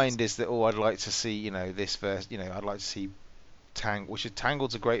my films. mind. Is that I'd like to see, this first. I'd like to see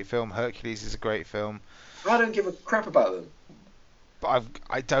Tangled's a great film. Hercules is a great film. I don't give a crap about them. But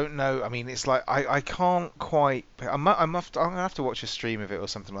I don't know. I mean, it's like I can't quite. I'm gonna have to watch a stream of it or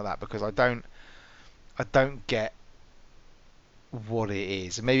something like that because I don't get what it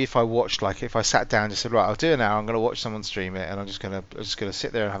is. And maybe if I watched, like, if I sat down and just said, right, I'll do it now. I'm going to watch someone stream it, and I'm just gonna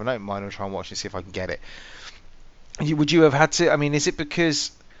sit there and have an open mind and try and watch and see if I can get it. Would you have had to? I mean, is it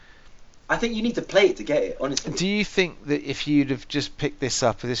because? I think you need to play it to get it, honestly. Do you think that if you'd have just picked this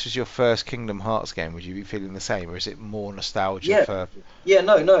up, if this was your first Kingdom Hearts game, would you be feeling the same, or is it more nostalgia Yeah, for? yeah,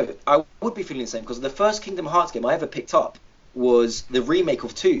 no. I would be feeling the same because the first Kingdom Hearts game I ever picked up was the remake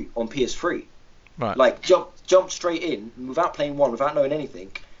of 2 on PS3. Right. Like, jump straight in without playing 1, without knowing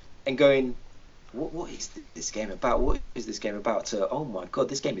anything, and going, what is this game about? What is this game about? To, oh my god,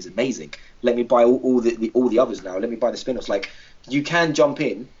 this game is amazing. Let me buy all the others now. Let me buy the spin-offs. Like, you can jump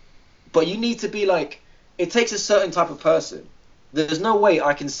in, but you need to be like, it takes a certain type of person. There's no way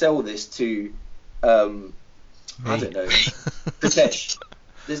I can sell this to, I don't know, Pritesh.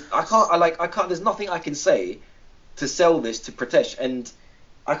 I can't. There's nothing I can say to sell this to Pritesh, and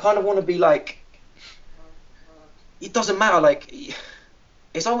I kind of want to be like, it doesn't matter. Like,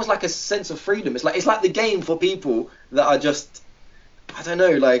 it's almost like a sense of freedom. It's like the game for people that are just, I don't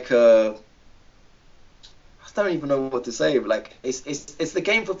know, like, I don't even know what to say. But like, it's the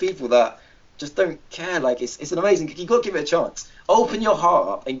game for people that just don't care. Like, it's an amazing. You got to give it a chance. Open your heart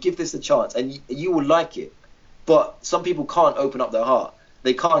up and give this a chance, and you will like it. But some people can't open up their heart.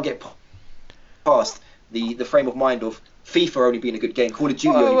 They can't get past the frame of mind of FIFA only being a good game, Call of Duty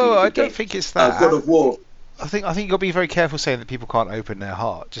only being a good I game. don't think it's that. God of War. I think you've got to be very careful saying that people can't open their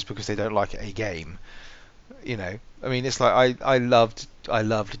heart just because they don't like a game. You know, I mean, it's like I loved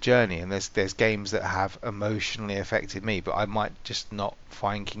Journey, and there's games that have emotionally affected me, but I might just not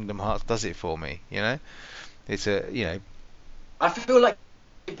find Kingdom Hearts does it for me. You know, it's I feel like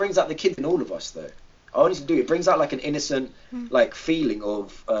it brings out the kid in all of us, though. I honestly do. It brings out like an innocent, like, feeling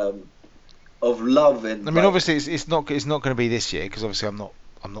of love and. I mean, obviously, it's not going to be this year because obviously I'm not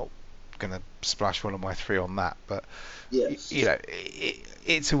going to splash one of my 3 on that, but Yes. you know,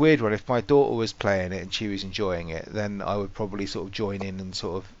 it's a weird one. If my daughter was playing it and she was enjoying it, then I would probably sort of join in and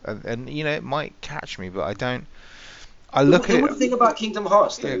sort of, and you know, it might catch me, but I don't. I look at it. The thing about Kingdom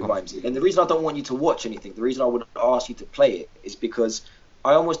Hearts, though, Yeah, go on. Vimesy, and the reason I don't want you to watch anything, the reason I would ask you to play it, is because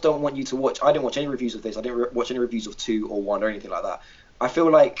I almost don't want you to watch. I didn't watch any reviews of this. I didn't watch any reviews of 2 or 1 or anything like that. I feel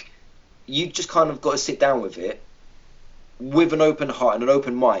like you just kind of got to sit down with it with an open heart and an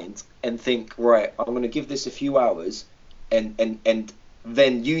open mind and think, right, I'm going to give this a few hours, and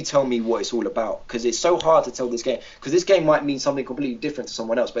then you tell me what it's all about, because it's so hard to tell this game, because this game might mean something completely different to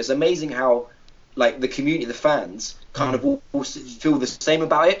someone else, but it's amazing how, like, the community, the fans, kind of all feel the same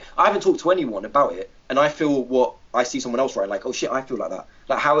about it. I haven't talked to anyone about it, and I feel what I see someone else write, like, oh shit, I feel like that.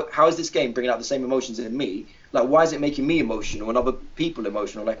 Like, how is this game bringing out the same emotions in me? Like, why is it making me emotional and other people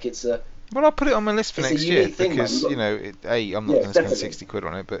emotional? Like, it's a... Well, I'll put it on my list for It's a next year unique thing, man. because you know, I'm not Yeah, going to spend definitely. 60 quid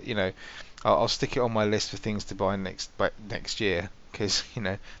on it, but you know, I'll stick it on my list for things to buy next year because you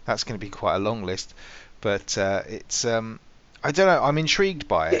know that's going to be quite a long list. But it's I don't know, I'm intrigued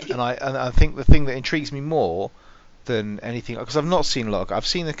by it, and I think the thing that intrigues me more than anything, because I've not seen a lot. I've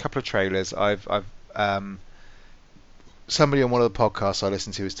seen a couple of trailers. I've somebody on one of the podcasts I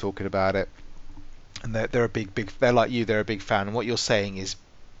listen to is talking about it, and they're a big they're like you, they're a big fan, and what you're saying is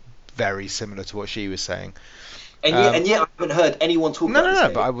very similar to what she was saying. And yet I haven't heard anyone talk about this No,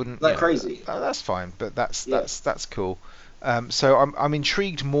 game. but I wouldn't. Like, You know, crazy. that's fine, but that's Yeah. that's cool. So I'm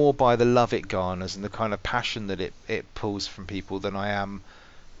intrigued more by the love it garners and the kind of passion that it pulls from people than I am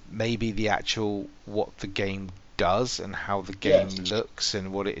maybe the actual what the game does and how the game looks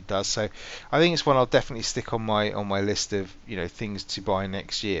and what it does. So I think it's one I'll definitely stick on my list of, you know, things to buy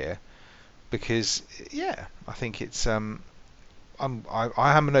next year, because yeah, I think it's I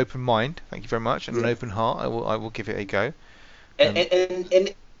am an open mind, thank you very much, and an open heart. I will give it a go. And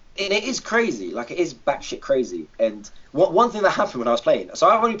it is crazy. Like, it is batshit crazy. And one thing that happened when I was playing, so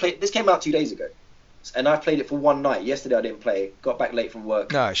I've only played, this came out 2 days ago, and I played it for one night. Yesterday I didn't play, got back late from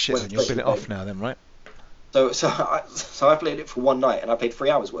work. No shit, went then to you're play billing it the off game. now then, right? So I played it for one night, and I played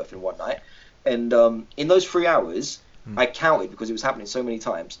 3 hours worth in one night. And in those 3 hours, I counted, because it was happening so many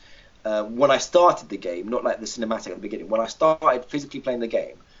times. When I started the game, not like the cinematic at the beginning, when I started physically playing the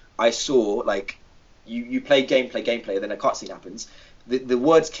game, I saw, like, you play gameplay, then a cutscene happens. The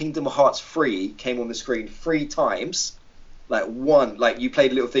words Kingdom Hearts 3 came on the screen 3 times. Like, one, like, you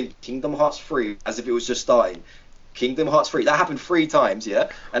played a little thing, Kingdom Hearts 3, as if it was just starting. Kingdom Hearts 3, that happened 3 times, yeah?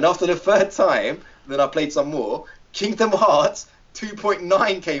 And after the 3rd time, then I played some more, Kingdom Hearts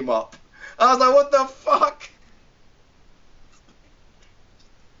 2.9 came up. I was like, what the fuck?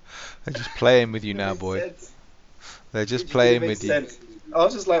 They're just playing with you now, boy. They're just playing with you. I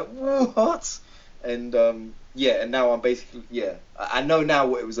was just like, what? And yeah, and now I'm basically, I know now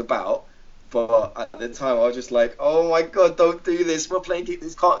what it was about, But at the time, I was just like, "Oh my god, don't do this! We're playing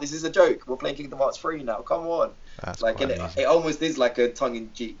this. Can't. This is a joke. We're playing Kingdom Hearts 3 now. Come on!" That's Like, quite and amusing. it almost is like a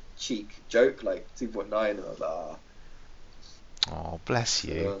tongue-in-cheek joke, like 2.9. And I was like, ah. Oh, bless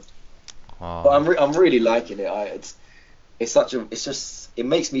you. So, but Oh. I'm really liking it. It's such a. It's just. It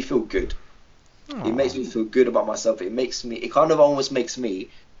makes me feel good. It makes Oh. me feel good about myself. It makes me. It kind of almost makes me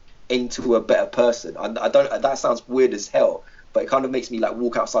into a better person. I don't. That sounds weird as hell, but it kind of makes me like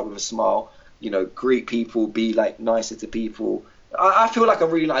walk outside with a smile. Greet people, be like nicer to people. I feel like I'm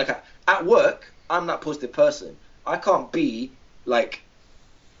really like at work. I'm that positive person. I can't be like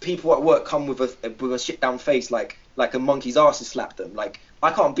people at work come with a shit down face like a monkey's ass has slapped them. Like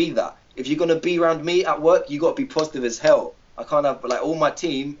I can't be that. If you're gonna be around me at work, you gotta be positive as hell. I can't have like all my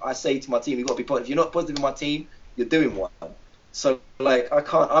team. I say to my team, you gotta be positive. If you're not positive in my team, you're doing one. So like I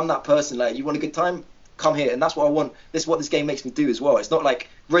can't. I'm that person. Like you want a good time, come here, and that's what I want. This is what this game makes me do as well. It's not like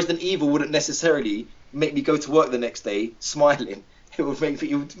Resident Evil wouldn't necessarily make me go to work the next day smiling. It would make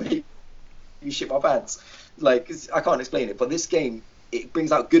me shit my pants. Like I can't explain it, but this game it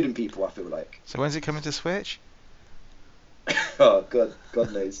brings out good in people. I feel like. So when's it coming to Switch? Oh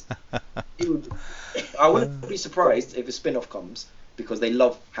God knows. It would, I wouldn't be surprised if a spin-off comes because they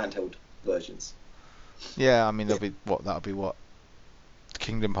love handheld versions. Yeah, I mean that'll be what?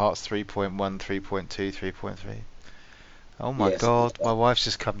 Kingdom Hearts 3.1, 3.2, 3.3. Oh my Yeah, something like god, my that. wife's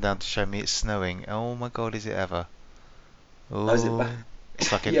just come down to show me it's snowing. Oh my god, is it ever? How is it Oh, back?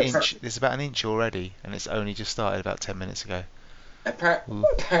 it's like an Yeah, inch. It's about an inch already, and it's only just started about 10 minutes ago. apparently, Ooh.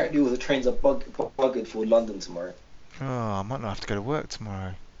 apparently all the trains are buggered for London tomorrow. Oh, I might not have to go to work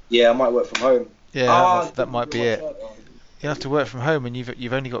tomorrow. Yeah, I might work from home. Yeah, Ah, that might you're be my it. child. Oh, You have to work from home, and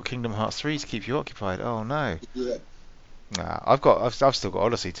you've only got Kingdom Hearts 3 to keep you occupied. Oh no. yeah, Nah, I've still got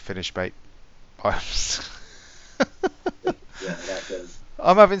Odyssey to finish, mate. I'm yeah, that goes.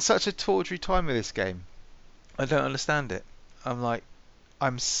 I'm having such a tawdry time with this game. I don't understand it.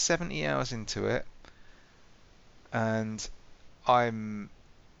 I'm 70 hours into it, and I'm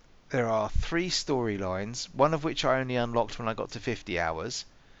there are three storylines, one of which I only unlocked when I got to 50 hours.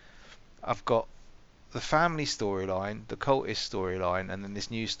 I've got the family storyline, the cultist storyline, and then this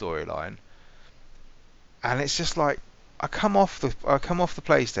new storyline. And it's just like I come off the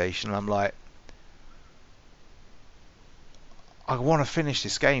PlayStation and I'm like, I want to finish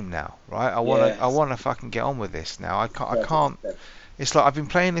this game now, right? I Yes, want to fucking get on with this now. I perfect. can't. It's like I've been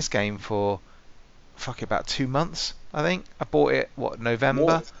playing this game for fuck about 2 months. I think I bought it More.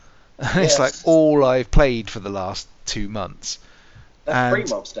 November, and it's like Yes, all I've played for the last 2 months. that's three And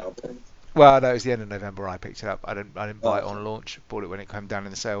months now. Bro. well, no, it was the end of November I picked it up. I didn't buy Oh, it okay. on launch. Bought it when it came down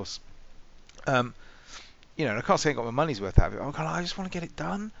in the sales. Um, and I can't say I got my money's worth out of it. I'm kind of, I just want to get it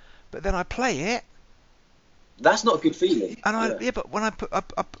done. But then I play it, That's not a good feeling. and Yeah. but when I put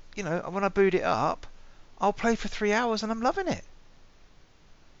up, when I boot it up, I'll play for 3 hours and I'm loving it.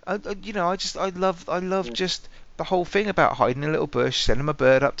 I love Mm. just the whole thing about hiding in a little bush, sending my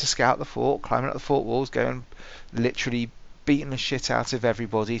bird up to scout the fort, climbing up the fort walls, going literally beating the shit out of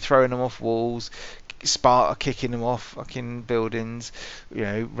everybody, throwing them off walls, Sparta kicking them off fucking buildings,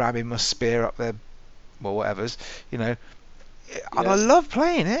 ramming my spear up their well whatever's, you know, and I Yeah. love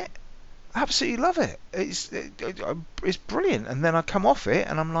playing it. Absolutely love it. It's brilliant. And then I come off it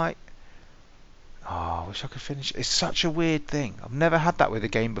and I'm like, oh, I wish I could finish. It's such a weird thing. I've never had that with a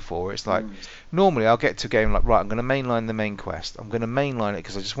game before. It's like Mm. normally I'll get to a game like, right, I'm going to mainline the main quest. I'm going to mainline it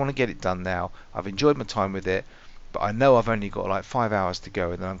because I just want to get it done now. I've enjoyed my time with it, but I know I've only got like 5 hours to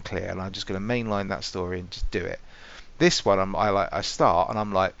go and then I'm clear, and I'm just going to mainline that story and just do it. This one, I start and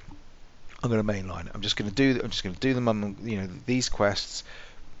I'm like, I'm going to mainline it. I'm just going to do them, these quests,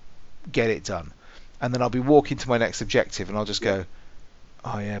 get it done, and then I'll be walking to my next objective and I'll just Yeah. go,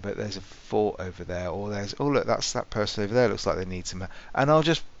 oh yeah, but there's a fort over there, or oh look, that's that person over there looks like they need some, and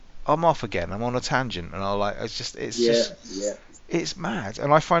I'm off again. I'm on a tangent, and Yeah. Yeah. it's mad,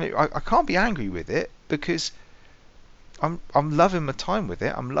 and I find it. I can't be angry with it because I'm loving my time with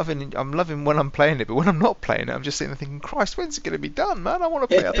it. I'm loving when I'm playing it, but when I'm not playing it, I'm just sitting there thinking, Christ, when's it going to be done, man? I want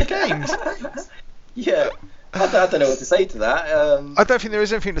to play other games. Yeah. I don't know what to say to that. I don't think there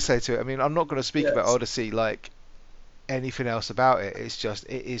is anything to say to it. I mean, I'm not going to speak about Yes. Odyssey like anything else about it. It's just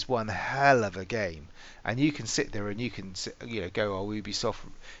it is one hell of a game, and you can sit there and you can go, oh, Ubisoft,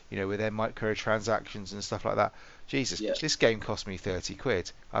 with their microtransactions and stuff like that. Jesus, Yeah. this game cost me 30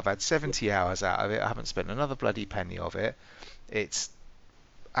 quid. I've had 70 hours out of it. I haven't spent another bloody penny of it. It's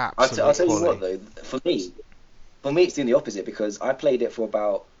I'll absolute tell you what quality. though, for me it's doing the opposite because I played it for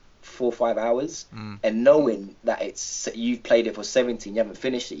about 4 or 5 hours, Mm. and knowing that you've played it for 17, you haven't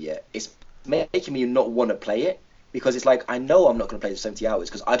finished it yet, it's making me not want to play it. because it's like I know I'm not going to play it for 70 hours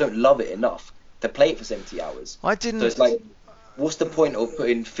because I don't love it enough to play it for 70 hours. I didn't. So it's like, what's the point of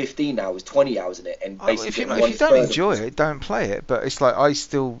putting 15 hours, 20 hours in it, and basically if you don't enjoy it, don't play it. But it's like I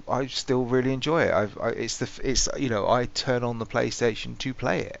still really enjoy it. It's I turn on the PlayStation to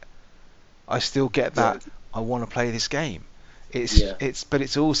play it. I still get that I want to play this game. But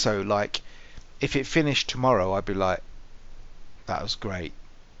it's also like if it finished tomorrow, I'd be like, that was great,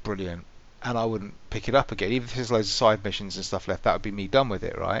 brilliant, and I wouldn't pick it up again. Even if there's loads of side missions and stuff left, that would be me done with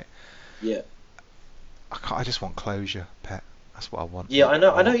it, right? Yeah. I just want closure, Pet. That's what I want. Yeah, I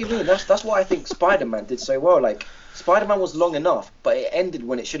know what you mean. That's why I think Spider-Man did so well. Like, Spider-Man was long enough, but it ended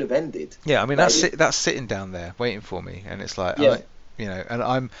when it should have ended. Yeah, I mean that's sitting down there waiting for me, and it's like,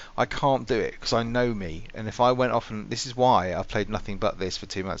 I can't do it because I know me. And if I went off, and this is why I've played nothing but this for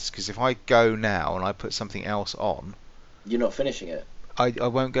 2 months, because if I go now and I put something else on, you're not finishing it. I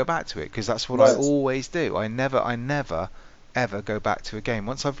won't go back to it because that's what I always do. I never ever go back to a game.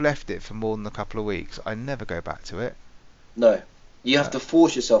 Once I've left it for more than a couple of weeks, I never go back to it. No. You have to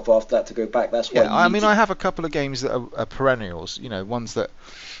force yourself after that to go back. That's why. Yeah, I have a couple of games that are perennials. Ones that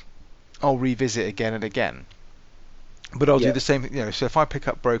I'll revisit again and again. But I'll do the same. So if I pick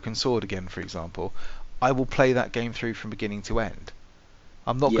up Broken Sword again, for example, I will play that game through from beginning to end.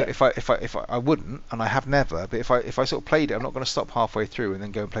 I'm not gonna, if I wouldn't, and I have never. But if I sort of played it, I'm not going to stop halfway through and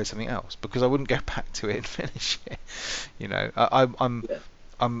then go and play something else because I wouldn't go back to it and finish it.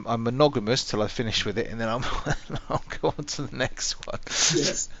 I'm monogamous till I finish with it, and then I'll go on to the next one.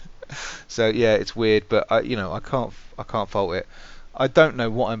 Yes. So yeah, it's weird, but I can't fault it. I don't know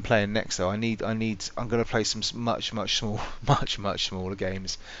what I'm playing next though. I'm going to play some much smaller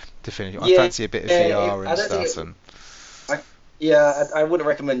games to finish. I fancy a bit of VR and stuff. I wouldn't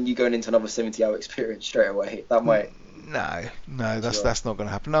recommend you going into another 70-hour experience straight away. That might. No, that's not going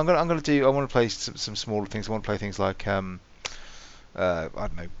to happen. No, I want to play some smaller things. I want to play things like I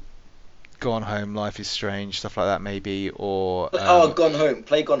don't know, Gone Home, Life is Strange, stuff like that maybe, or Gone Home.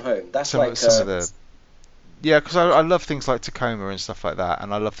 Play Gone Home. That's some of the. Yeah, because I love things like Tacoma and stuff like that,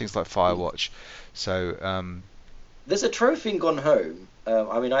 and I love things like Firewatch. So there's a trophy in Gone Home.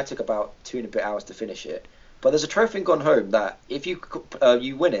 I took about 2 and a bit hours to finish it, but there's a trophy in Gone Home that if you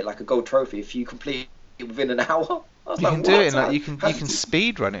win it, like a gold trophy, if you complete it within an hour. You can do it. You can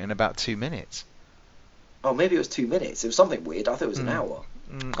speed run it in about 2 minutes. Oh, maybe it was 2 minutes. It was something weird. I thought it was an hour.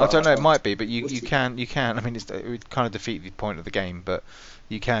 I don't know. It might be, but you can. I mean, it would kind of defeat the point of the game, but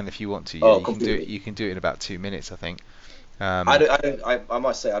you can if you want to. You can do it. You can do it in about 2 minutes, I think. I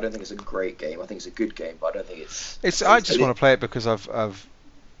must say I don't think it's a great game. I think it's a good game, but I don't think it's. I just want to play it because I've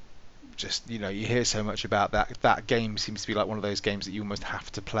just you hear so much about that. That game seems to be like one of those games that you almost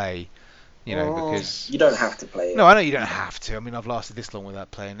have to play. Because you don't have to play it. No, I know you don't have to. I mean, I've lasted this long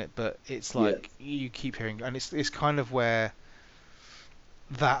without playing it, but it's like you keep hearing, and it's kind of where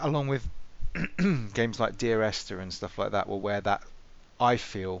that, along with games like Dear Esther and stuff like that, where that I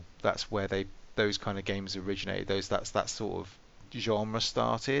feel that's where those kind of games originated. That's that sort of genre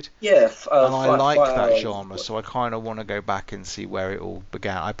started. Yeah, and I like that genre, so I kind of want to go back and see where it all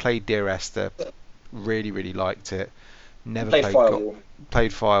began. I played Dear Esther, really liked it. Never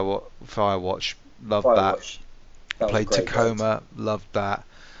played Firewatch, loved that. Played Tacoma, loved that.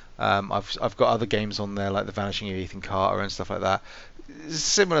 I've got other games on there like The Vanishing of Ethan Carter and stuff like that.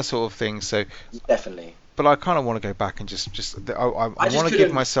 Similar sort of things. So definitely. But I kind of want to go back and just I want to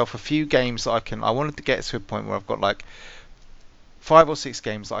give myself a few games that I can. I wanted to get to a point where I've got like 5 or 6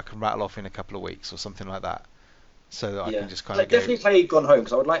 games that I can rattle off in a couple of weeks or something like that. So that I can just kind of definitely play Gone Home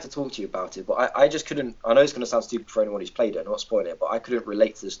because I would like to talk to you about it, but I just couldn't. I know it's going to sound stupid for anyone who's played it. I'm not spoiling it, but I couldn't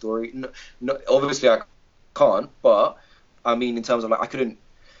relate to the story. No, obviously I can't, but I mean in terms of like I couldn't.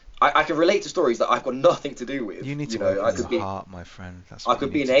 I can relate to stories that I've got nothing to do with. You need to open your heart, my friend. That's what I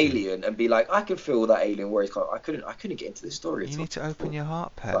could be an alien and be like, I can feel that alien where he's coming. I couldn't get into this story. You need to open your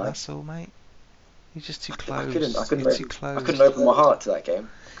heart, Pet. Right. That's all, mate. You're just too close. I couldn't open my heart to that game.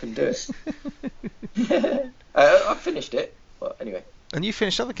 I couldn't do it. I finished it, but anyway. And you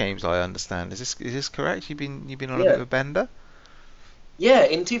finished other games, I understand. Is this correct? You've been on a bit of a bender. Yeah,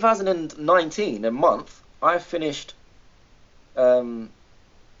 in 2019, a month, I finished definitely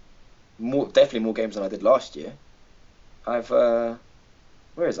more games than I did last year. I've where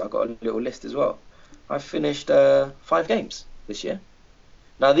is it? I've got a little list as well. I've finished 5 games this year.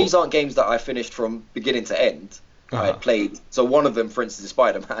 Now these aren't games that I finished from beginning to end. I played. So one of them, for instance, is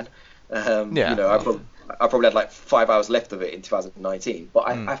Spider-Man. I probably had like 5 hours left of it in 2019, but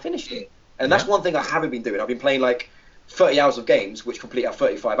I finished it. And that's one thing I haven't been doing. I've been playing like 30 hours of games, which complete at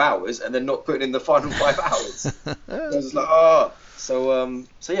 35 hours, and then not putting in the final 5 hours. I was like, So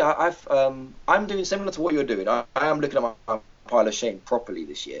yeah, I'm doing similar to what you're doing. I am looking at my pile of shame properly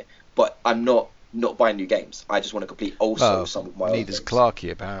this year, but I'm not buying new games. I just want to complete also Well, some of my old neither's games.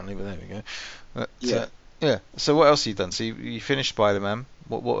 Clarky apparently, but there we go. But, Yeah, yeah. So what else have you done? So you finished Spider-Man.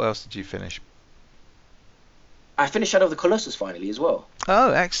 What else did you finish? I finished Shadow of the Colossus finally as well.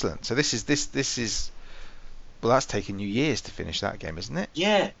 Oh, excellent. So this is well, that's taken you years to finish that game, isn't it?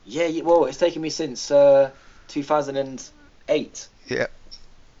 Yeah. Well, it's taken me since 2008, Yeah.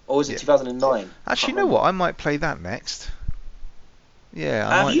 or was it Yeah. 2009? I Actually, can't you know what? remember. I might play that next. Yeah,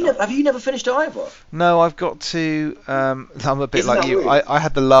 I might. Have you never finished it either? No, I've got to. I'm a bit Isn't like that you. weird? I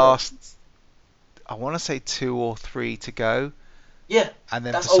had the last. I want to say two or three to go, Yeah, and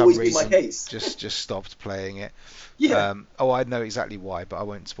then for that's some always been my reason case. just stopped playing it. Yeah, Oh, I know exactly why, but I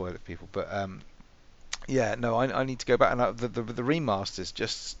won't spoil it for people. But yeah, no, I need to go back, and the remaster's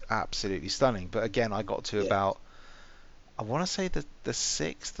just absolutely stunning. But again, I got to yeah, about, I want to say the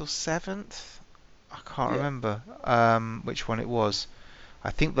sixth or seventh. I can't yeah. remember which one it was. I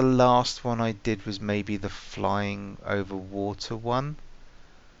think the last one I did was maybe the flying over water one.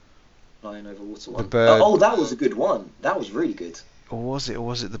 Flying over water The one. bird, Oh, that was a good one. That was really good. or was it? Or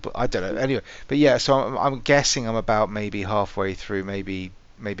was it the? I don't know. Anyway, but yeah. So I'm guessing I'm about maybe halfway through, maybe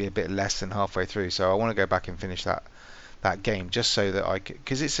a bit less than halfway through. So I want to go back and finish that game just so that I could,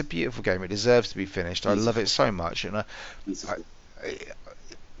 because it's a beautiful game. It deserves to be finished. I love it Beautiful, so much, and I beautiful.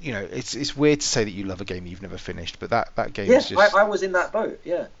 you know, it's weird to say that you love a game you've never finished, but that game is Yeah, just I was in that boat.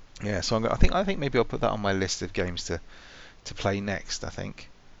 Yeah. yeah. So I think maybe I'll put that on my list of games to play next. I think.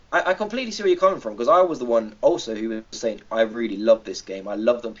 I completely see where you're coming from because I was the one also who was saying I really love this game. I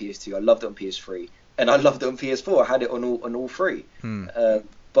loved it on PS2, I loved it on PS3, and I loved it on PS4. I had it on all three, Hmm.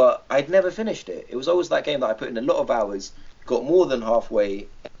 but I'd never finished it. It was always that game that I put in a lot of hours, got more than halfway,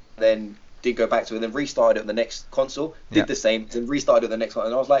 then did go back to it, then restarted it on the next console, Yeah. did the same, then restarted it on the next one,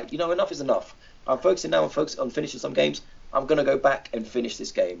 and I was like, enough is enough. I'm focusing now. I'm focusing on finishing some games. I'm gonna go back and finish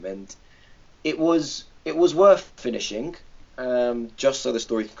this game, and it was worth finishing, just so the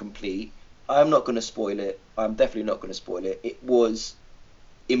story can complete. I'm not going to spoil it. I'm definitely not going to spoil it. It was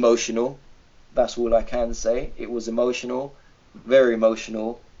emotional. That's all I can say. It was emotional, very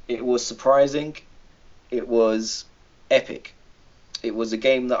emotional. It was surprising. It was epic. It was a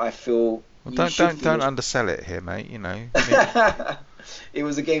game that I feel Well, you should don't finish. undersell it here, mate. You know. I mean, It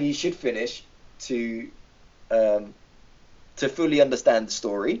was a game you should finish to um, to fully understand the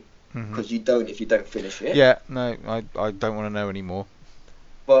story mhm. because you don't if you don't finish it. Yeah. No, I don't want to know anymore.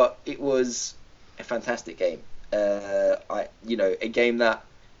 But it was a fantastic game. A game that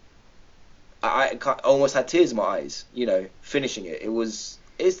almost had tears in my eyes. Finishing it.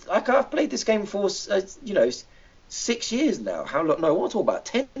 I've played this game for 6 years now. How long? No, what talk about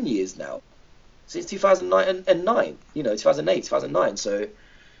 10 years now? Since 2009 and nine. 2008, 2009. So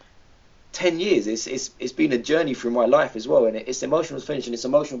 10 years. It's been a journey through my life as well, and it's emotional to finish, and it's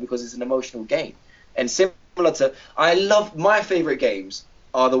emotional because it's an emotional game. And similar to, I love my favorite games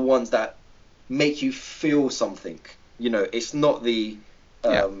are the ones that make you feel something. It's not Yeah.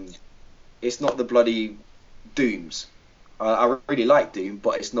 um, the bloody Dooms. I really like Doom,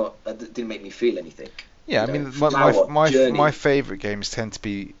 but it's not. It didn't make me feel anything. Yeah. I mean, Flower my journey. favorite games tend to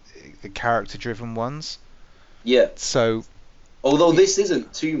be the character-driven ones. Yeah. So Although this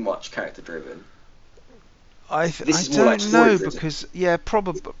isn't too much character driven. This I is more like don't story know driven. because yeah,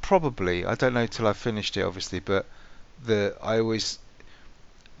 probably I don't know till I finished it, obviously, but I always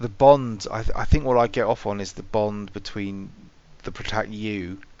the bond. I think what I get off on is the bond between the protect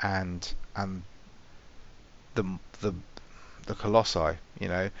you and the the the colossi,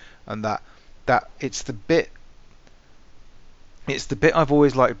 and that it's the bit I've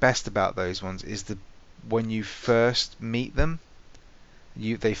always liked best about those ones is the when you first meet them,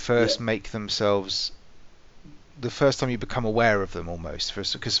 they Yeah. first make themselves the first time you become aware of them almost,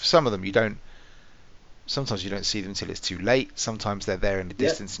 because for some of them you don't. Sometimes you don't see them until it's too late. Sometimes they're there in the Yeah.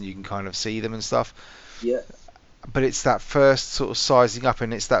 distance and you can kind of see them and stuff. Yeah. But it's that first sort of sizing up,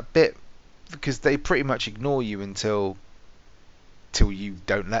 and it's that bit because they pretty much ignore you until till you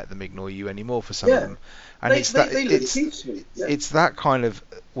don't let them ignore you anymore for some of Yeah. them. And They look peaceful. Yeah. it's that kind of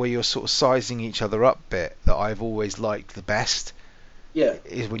where you're sort of sizing each other up bit that I've always liked the best. Yeah.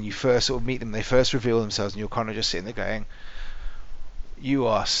 Is when you first sort of meet them, they first reveal themselves, and you're kind of just sitting there going, "You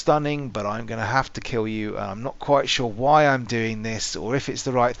are stunning, but I'm going to have to kill you, and I'm not quite sure why I'm doing this, or if it's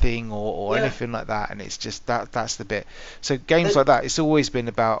the right thing, or Yeah. anything like that." And it's just that's the bit. So games They, like that, it's always been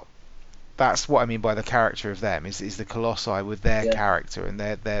about. That's what I mean by the character of them is the colossi with their yeah. character and the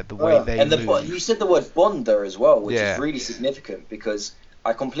way they And you move. said the word bond there as well, which is Yeah, really significant because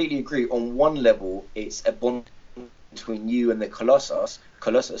I completely agree. On one level, it's a bond between you and the Colossus,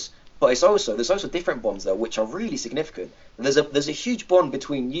 but there's also different bonds there which are really significant. And there's a huge bond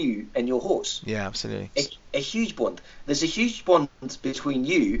between you and your horse. Yeah, absolutely. A huge bond. There's a huge bond between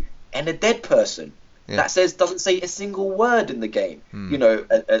you and a dead person that doesn't say a single word in the game. You know,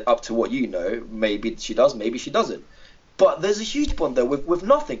 up to what you know, maybe she does, maybe she doesn't. But there's a huge bond there with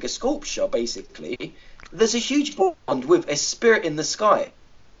nothing, a sculpture basically. There's a huge bond with a spirit in the sky,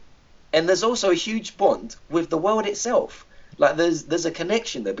 and there's also a huge bond with the world itself. Like there's a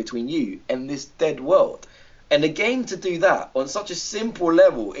connection there between you and this dead world. And a game to do that on such a simple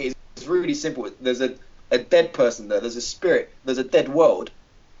level is really simple. There's a dead person there. There's a spirit. There's a dead world.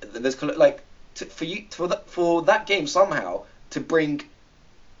 There's for that game somehow to bring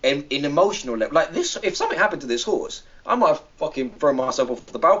an emotional level like this. If something happened to this horse, I might have fucking thrown myself off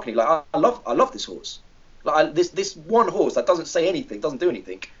the balcony. Like I love this horse. Like this one horse that doesn't say anything, doesn't do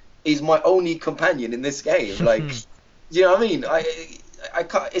anything, is my only companion in this game. Like, you know what I mean? I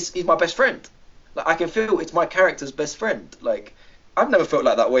can't. He's my best friend. Like I can feel it's my character's best friend. Like I've never felt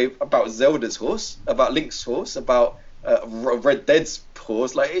like that way about Zelda's horse, about Link's horse, about Red Dead's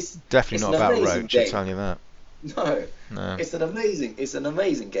horse. Like it's definitely not about Roach. Game. I'm telling you that. No, it's an amazing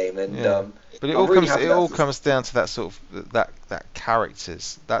game, and but it all comes down to that sort of that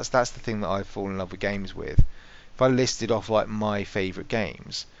characters. That's the thing that I fall in love with games with. If I listed off like my favourite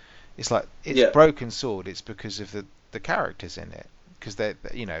games, it's like Broken Sword. It's because of the characters in it, because they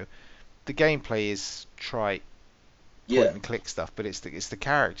you know the gameplay is trite point and click stuff, but it's the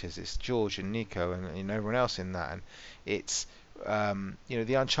characters. It's George and Nico and everyone else in that, and it's you know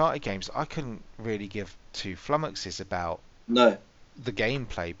the Uncharted games. I couldn't really give two flummoxes about the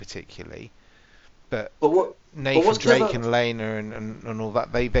gameplay particularly, but Nathan Drake and Lena and all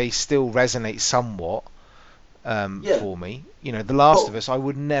that they still resonate somewhat for me. You know, The Last of Us. I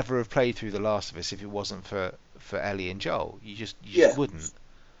would never have played through The Last of Us if it wasn't for Ellie and Joel. You just wouldn't.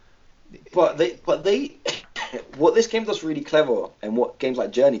 But they what this game does really clever, and what games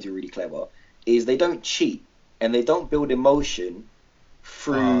like Journey do really clever, is they don't cheat and they don't build emotion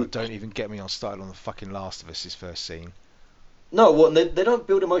through. Oh, don't even get me on started on the fucking Last of Us's first scene. No, well, they don't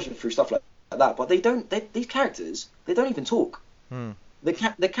build emotion through stuff like that. But these characters, they don't even talk.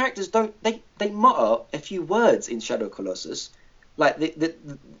 The characters don't. They mutter a few words in Shadow Colossus. Like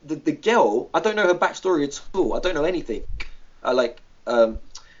the girl, I don't know her backstory at all. I don't know anything.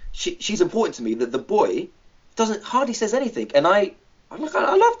 She's important to me. That the boy hardly says anything, and I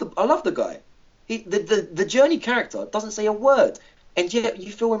love the guy. The Journey character doesn't say a word, and yet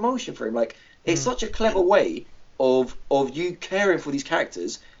you feel emotion for him. Like it's such a clever way of you caring for these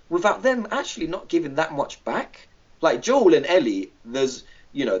characters without them actually not giving that much back. Like Joel and Ellie, there's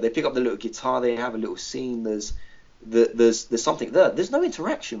they pick up the little guitar, they have a little scene. There's something there. There's no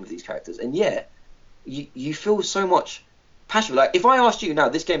interaction with these characters, and yet you feel so much passion. Like if I asked you now,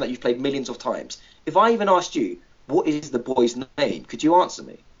 this game that you've played millions of times, if I even asked you what is the boy's name, could you answer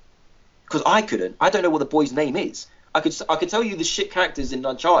me? Because I couldn't. I don't know what the boy's name is. I could tell you the shit characters in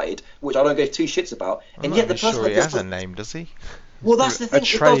Uncharted, which I don't give two shits about, and yet the person sure that he has a name, does he? Well, that's the thing.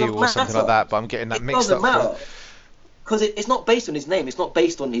 Atreyu or something like that, but I'm getting that mixed up. It doesn't matter because it's not based on his name. It's not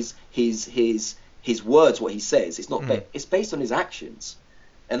based on his words, what he says. It's not. It's based on his actions,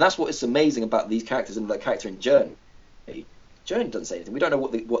 and that's what is amazing about these characters and the character in Journey. Journey doesn't say anything. We don't know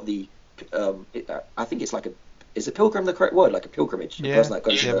what the I think it's like a. Is a pilgrim the correct word? Like a pilgrimage? Yeah. Person that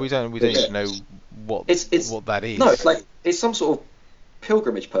goes we don't even know what that is. No, it's like it's some sort of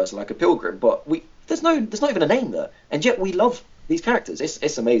pilgrimage person, like a pilgrim. But there's not even a name there, and yet we love these characters.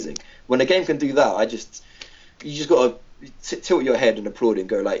 It's amazing when a game can do that. You just got to tilt your head and applaud and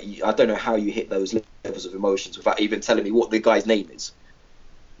go like, I don't know how you hit those levels of emotions without even telling me what the guy's name is.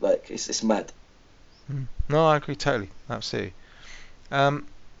 Like it's mad. No, I agree totally, absolutely.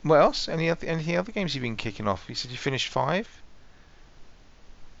 What else? Anything other games you've been kicking off? You said you finished 5.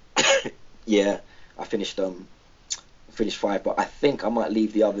 Yeah, I finished 5, but I think I might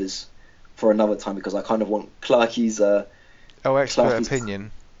leave the others for another time because I kind of want Clarky's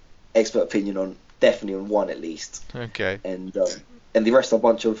opinion. Expert opinion on definitely on one at least. Okay. And the rest are a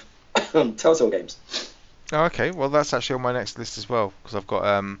bunch of Telltale games. Oh, okay. Well, that's actually on my next list as well because I've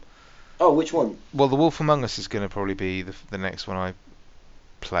got Oh, which one? Well, The Wolf Among Us is going to probably be the next one I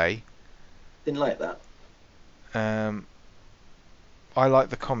play. Didn't like that. I like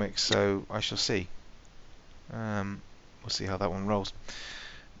the comics, so I shall see. We'll see how that one rolls.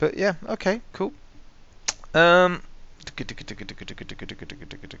 But yeah, okay, cool. I'm not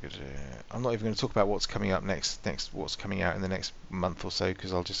even going to talk about what's coming up next what's coming out in the next month or so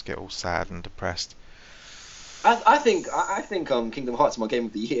because I'll just get all sad and depressed. I think Kingdom Hearts is my game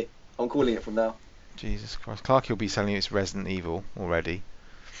of the year. I'm calling it from now. Jesus Christ. Clarky will be selling you its Resident Evil already.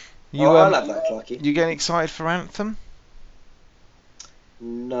 Oh, You I'll have that, Clarky. you getting excited for Anthem?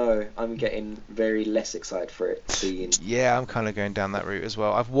 No, I'm getting very less excited for it. Seeing. Yeah, I'm kind of going down that route as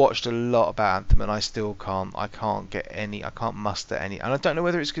well. I've watched a lot about Anthem and I still can't. I can't muster any. And I don't know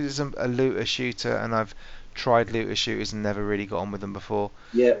whether it's because it's a looter shooter and I've tried looter shooters and never really got on with them before,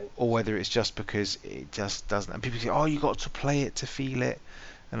 Yeah. or whether it's just because it just doesn't. And people say, "Oh, you got to play it to feel it,"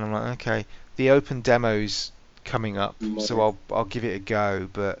 and I'm like, okay. The open demo's coming up, so Tomorrow. I'll give it a go.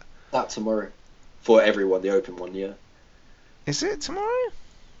 But That tomorrow. For everyone, the open one, yeah. is it tomorrow?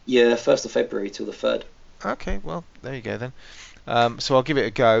 Yeah, 1st of February till the 3rd. Okay, well there you go then. So I'll give it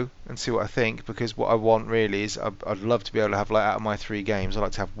a go and see what I think, because what I want really is I'd love to be able to have, like, out of my 3 games, I'd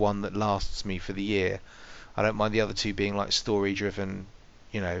like to have one that lasts me for the year. I don't mind the other 2 being like story driven,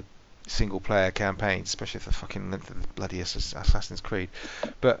 single player campaigns, especially if the fucking length of the bloody Assassin's Creed.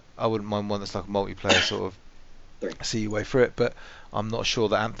 But I wouldn't mind one that's like a multiplayer sort of see your way through it. But I'm not sure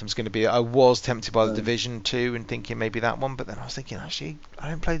that Anthem's going to be. I was tempted by the Division 2 and thinking maybe that one, but then I was thinking, actually, I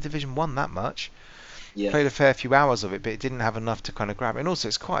don't play Division 1 that much. Yeah. Played a fair few hours of it, but it didn't have enough to kind of grab it. And also,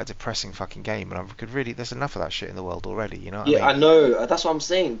 it's quite a depressing fucking game, and I could really. There's enough of that shit in the world already, you know what I mean? I know. That's what I'm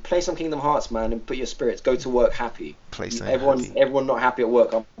saying. Play some Kingdom Hearts, man, and put your spirits. Go to work happy. Play something happy. Everyone not happy at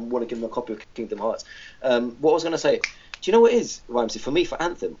work. I want to give them a copy of Kingdom Hearts. What I was going to say, do you know what it is, Vimesy? For me, for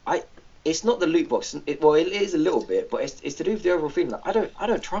Anthem, it's not the loot box. It is a little bit, but it's to do with the overall feeling. Like, I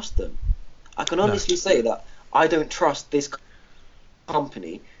don't trust them. I can honestly say that I don't trust this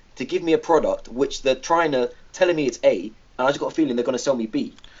company to give me a product which they're telling me it's A, and I just got a feeling they're going to sell me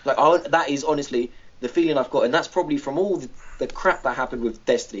B. Like, that is honestly the feeling I've got, and that's probably from all the crap that happened with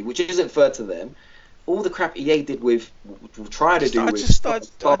Destiny, which isn't fair to them. All the crap EA did will try to do with. I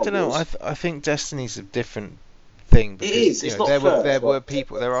don't know. I think Destiny's a different thing. Because, it is. It's not fair.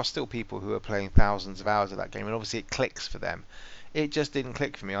 There are still people who are playing thousands of hours of that game, and obviously it clicks for them. It just didn't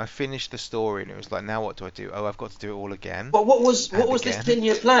click for me. I finished the story and it was like, now what do I do? Oh, I've got to do it all again. But what was this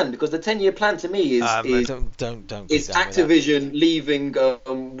 10-year plan? Because the 10-year plan to me is don't it's Activision leaving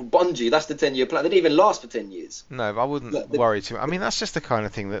Bungie. That's the 10-year plan. They didn't even last for 10 years. No, I wouldn't worry too much. I mean, that's just the kind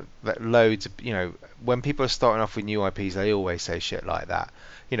of thing that loads of, when people are starting off with new IPs, they always say shit like that.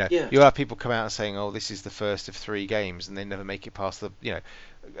 You'll have people come out and saying, oh, this is the first of 3 games, and they never make it past the,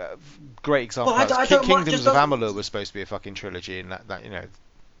 great example. Kingdoms of Amalur was supposed to be a fucking trilogy, and that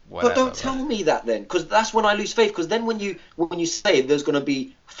whatever. But don't tell me that then, because that's when I lose faith. Because then when you say there's going to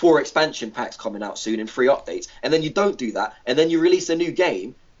be 4 expansion packs coming out soon and 3 updates, and then you don't do that, and then you release a new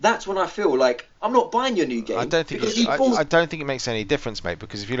game, that's when I feel like I'm not buying your new game. I don't think it makes any difference, mate.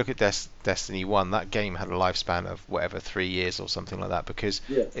 Because if you look at Destiny 1, that game had a lifespan of whatever 3 years or something like that. Because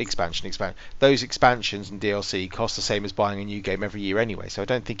expansion, those expansions and DLC cost the same as buying a new game every year anyway. So I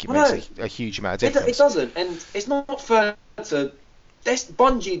don't think it makes a huge amount of difference. It doesn't, and it's not fair to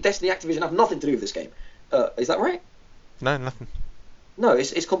Bungie, Destiny, Activision have nothing to do with this game. Is that right? No, nothing. No,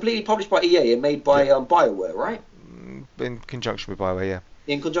 it's completely published by EA and made by BioWare, right? In conjunction with BioWare, yeah.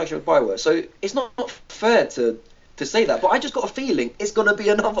 In conjunction with BioWare, so it's not fair to say that. But I just got a feeling it's going to be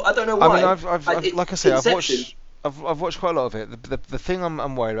another. I don't know why. I mean, I've watched quite a lot of it. The thing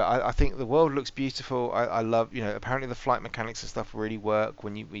I'm worried about. I think the world looks beautiful. I love, apparently the flight mechanics and stuff really work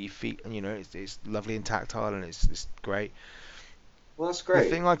when you feet, and it's lovely and tactile and it's great. Well, that's great. The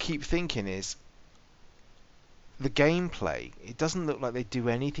thing I keep thinking is the gameplay. It doesn't look like they do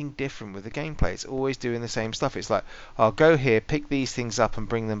anything different with the gameplay. It's always doing the same stuff. It's like, I'll go here, pick these things up and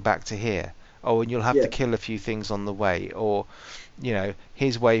bring them back to here. Oh, and you'll have to kill a few things on the way. Or,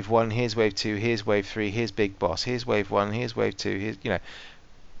 here's wave 1, here's wave 2, here's wave 3, here's big boss, here's wave 1, here's wave 2, here's,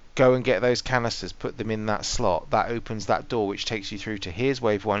 go and get those canisters, put them in that slot. That opens that door, which takes you through to here's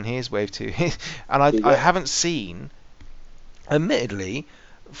wave 1, here's wave 2. And I haven't seen, admittedly,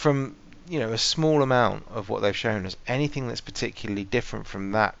 from a small amount of what they've shown us, anything that's particularly different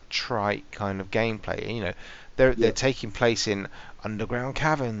from that trite kind of gameplay. They're taking place in underground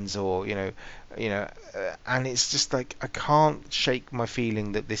caverns, or and it's just like, I can't shake my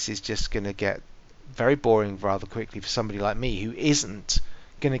feeling that this is just going to get very boring rather quickly for somebody like me who isn't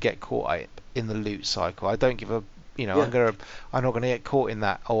going to get caught up in the loot cycle. I don't give a I'm not going to get caught in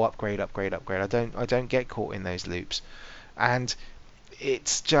that upgrade. I don't get caught in those loops, and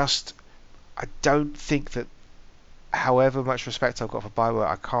it's just, I don't think that, however much respect I've got for BioWare,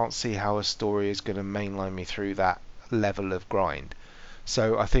 I can't see how a story is going to mainline me through that level of grind.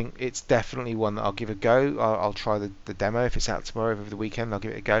 So I think it's definitely one that I'll give a go. I'll try the demo. If it's out tomorrow over the weekend, I'll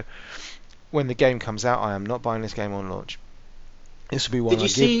give it a go. When the game comes out, I am not buying this game on launch. This will be one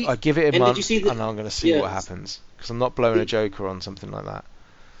I give it a month, and I'm going to see what happens. Because I'm not blowing a joker on something like that.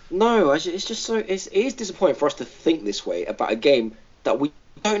 No, it's just so it is disappointing for us to think this way about a game that we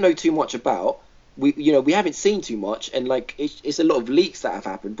don't know too much about. We haven't seen too much, and like it's a lot of leaks that have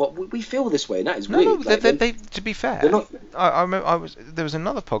happened, but we feel this way, and that is No, weird. Like they to be they're fair, not. I remember there was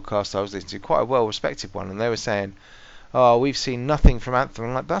another podcast I was listening to, quite a well-respected one, and they were saying, "Oh, we've seen nothing from Anthem."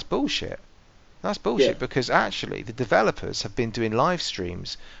 I'm like, that's bullshit. That's Yeah. bullshit because actually the developers have been doing live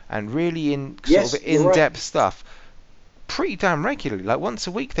streams and really sort Yes, of you're right. in-depth stuff pretty damn regularly. Like once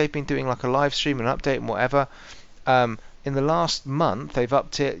a week they've been doing like a live stream and update and whatever. In the last month they've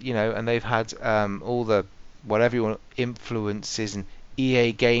upped it, and they've had all the whatever you want influences and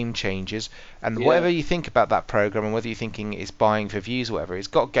EA game changes and Yeah. whatever you think about that program and whether you're thinking it's buying for views or whatever, it's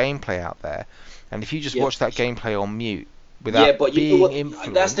got gameplay out there. And if you just Yeah. watch that gameplay on mute Yeah, without but you know being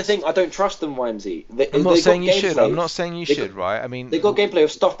what? That's the thing. influenced. I don't trust them, Wimsey. I'm not They got saying you should. I'm gameplay. not saying you They got, should, right? I mean, they got gameplay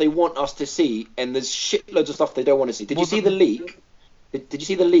of stuff they want us to see, and there's shitloads of stuff they don't want to see. Did you more see the than leak? Did you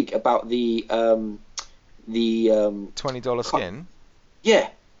see the leak about the $20 skin. yeah?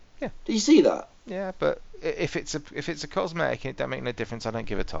 Yeah. Did you see that? Yeah, but if it's a cosmetic and it don't make no difference, I don't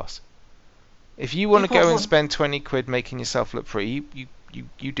give a toss. If you want You to can't go and find. spend 20 quid making yourself look pretty,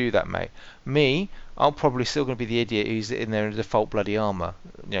 you do that, mate. Me, I'm probably still going to be the idiot who's in there in default bloody armor,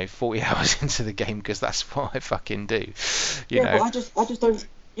 40 hours into the game because that's what I fucking do, you Yeah, but know. I just don't.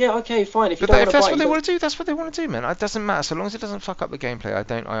 Yeah, okay, fine. If you But don't if want to that's buy what it, they you want to do, that's what they want to do, man. It doesn't matter so long as it doesn't fuck up the gameplay.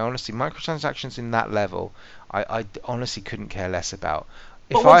 I honestly, microtransactions in that level, I honestly couldn't care less about.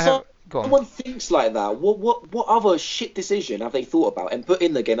 But If when I have gone, someone thinks like that, what other shit decision have they thought about and put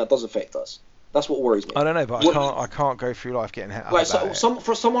in the game that does affect us? That's what worries me. I don't know, but What, I can't go through life getting hit up right, about so it.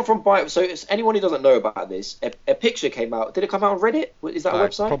 for someone from Bio, so it's anyone who doesn't know about this, a picture came out. Did it come out on Reddit? Is that a I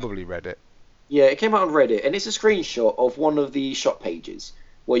website? probably read it. Yeah, it came out on Reddit, and it's a screenshot of one of the shop pages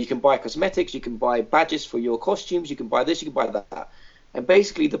where you can buy cosmetics, you can buy badges for your costumes, you can buy this, you can buy that, and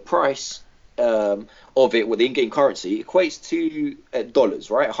basically the price of it with the in-game currency equates to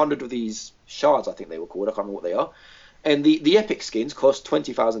dollars, right? 100 of these shards, I think they were called. I can't remember what they are. And the epic skins cost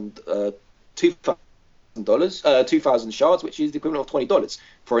 2,000 shards, which is the equivalent of $20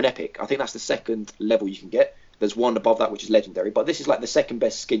 for an epic. I think that's the second level you can get. There's one above that which is legendary, but this is like the second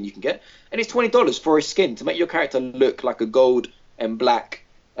best skin you can get, and it's $20 for a skin to make your character look like a gold and black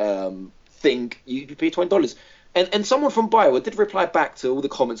thing. You pay $20. And someone from Bioware did reply back to all the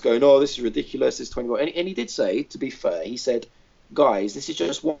comments going, "Oh, this is ridiculous. It's $20." And he did say, to be fair, he said, "Guys, this is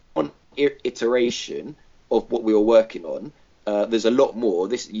just one iteration of what we were working on. There's a lot more.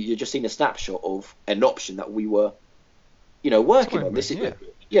 This you're just seeing a snapshot of an option that we were, working on. This is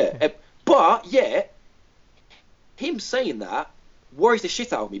but yeah, him saying that worries the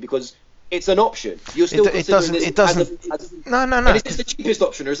shit out of me because it's an option. You're still It considering doesn't. this It doesn't. No, no, no. and is this the cheapest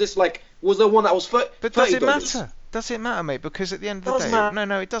option, or is this was there one that was But does it $30? matter? Does it matter, mate? Because at the end of the Doesn't day, matter.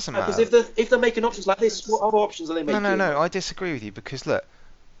 no, it doesn't Because matter. if they're making options like this, what other options are they making? No, I disagree with you because look,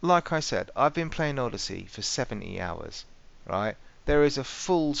 like I said, I've been playing Odyssey for 70 hours, right? There is a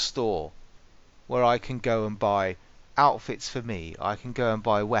full store where I can go and buy outfits for me. I can go and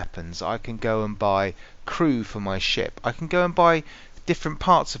buy weapons. I can go and buy crew for my ship. I can go and buy different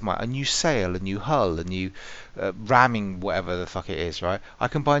parts of a new sail, a new hull, a new ramming, whatever the fuck it is, right? I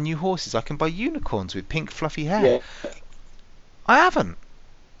can buy new horses. I can buy unicorns with pink fluffy hair. Yeah. I haven't.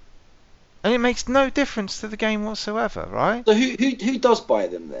 And it makes no difference to the game whatsoever, right? So who does buy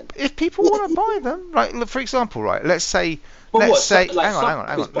them then? If people want to buy them, right? Look, for example, right? Let's say, But let's what? say, Like hang on.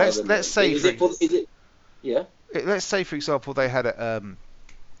 suckers buy them Let's then? say, Is it is it? Yeah. let's say, for example, they had a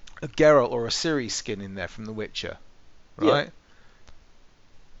Geralt or a Ciri skin in there from The Witcher, Yeah. right?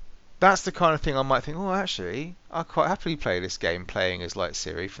 That's the kind of thing I might think. Oh, actually, I'd quite happily play this game playing as like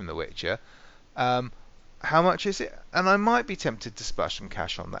Ciri from The Witcher. How much is it? And I might be tempted to splash some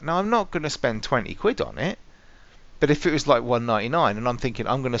cash on that. Now, I'm not going to spend 20 quid on it, but if it was like 1.99 and I'm thinking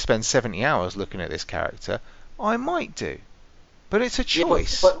I'm going to spend 70 hours looking at this character, I might do. But it's a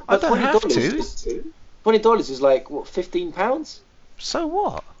choice. But I don't have $20 to. $20 is like what, £15? So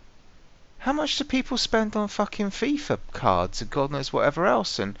what? How much do people spend on fucking FIFA cards and God knows whatever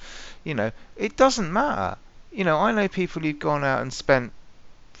else? And, it doesn't matter. I know people who've gone out and spent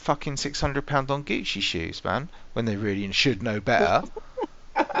fucking £600 on Gucci shoes, man, when they really should know better.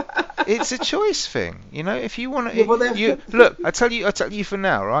 It's a choice thing, if you want to, Yeah, but look, I tell you for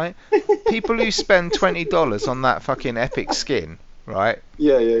now, right? People who spend $20 on that fucking epic skin, right?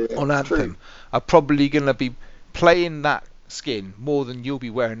 Yeah. On Anthem, are probably gonna be playing that skin more than you'll be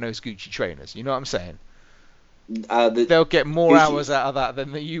wearing those Gucci trainers. You know what I'm saying? They'll get more Gucci. hours out of that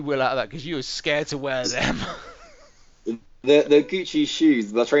than you will out of that because you were scared to wear them. the Gucci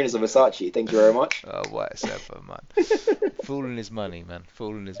shoes, the trainers of Versace. Thank you very much. Oh, whatever, man. Fooling his money, man.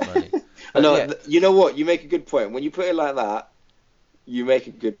 Fooling his money. I But know. yeah, You know what? You make a good point. When you put it like that, you make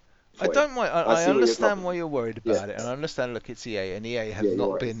a good I point. don't mind. I I see where you're understand coming why from. you're worried Yeah, about it, and I understand. Look, it's EA, and EA have yeah, you're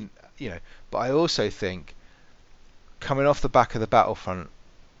not right. been, but I also think coming off the back of the Battlefront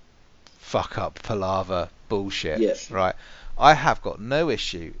fuck up palaver bullshit, Yeah, right? I have got no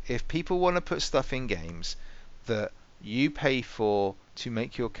issue if people want to put stuff in games that you pay for to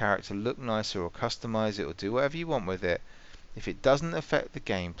make your character look nicer or customize it or do whatever you want with it. If it doesn't affect the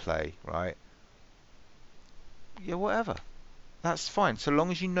gameplay, right? Yeah, whatever. That's fine, so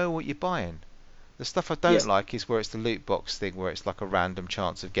long as you know what you're buying. The stuff I yeah, don't like is where it's the loot box thing, where it's like a random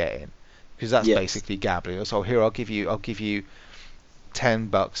chance of getting, because that's yes, basically gambling. So here, I'll give you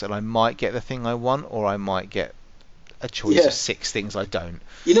 $10, and I might get the thing I want, or I might get a choice of yeah. six things I don't.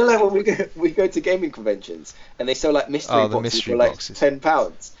 You know, like when we go to gaming conventions and they sell like mystery Oh, the boxes mystery for like boxes.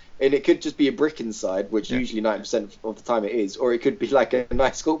 £10, and it could just be a brick inside, which Yeah. usually 90% of the time it is, or it could be like a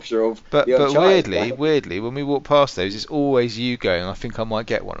nice sculpture of the But Uncharted. weirdly, Like, weirdly, when we walk past those, it's always you going, I think I might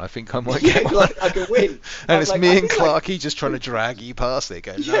get one. I think I might yeah, get one. like I can win. And I'm it's like, me I and think like, Clarky just trying to drag you past it,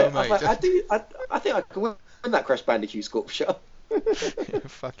 going, no, yeah, I'm mate. like, I think I can win that Crash Bandicoot sculpture. You're a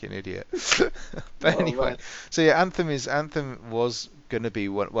fucking idiot. But Oh anyway, man, so yeah, Anthem was gonna be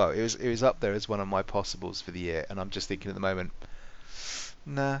one. Well, it was up there as one of my possibles for the year, and I'm just thinking at the moment,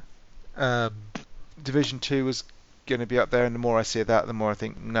 nah. Um, Division 2 was gonna be up there, and the more I see that, the more I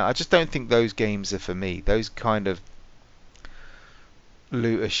think, no, I just don't think those games are for me. Those kind of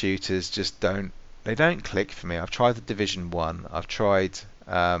looter shooters just don't click for me. I've tried the Division 1, I've tried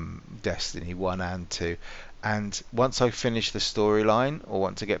Destiny 1 and 2, and once I finish the storyline or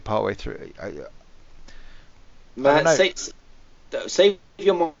want to get partway through, I don't man, know. save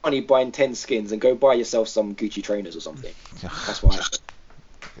your money buying 10 skins and go buy yourself some Gucci trainers or something. That's what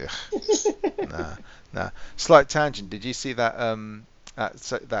Nah, nah. Slight tangent. Did you see that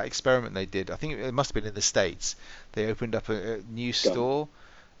experiment they did? I think it must have been in the States. They opened up a new Gun. store,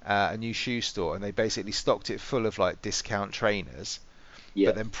 a new shoe store, and they basically stocked it full of like discount trainers,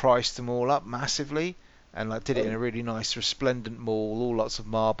 Yeah. but then priced them all up massively, and like did it in Oh, a really nice resplendent mall, all lots of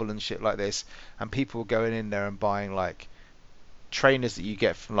marble and shit like this, and people were going in there and buying like trainers that you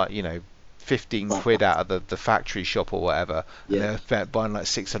get from like 15 quid out of the factory shop or whatever, and yeah. they're buying like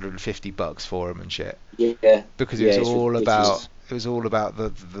 $650 for them and shit, Yeah. because Yeah, it's ridiculous. it was all about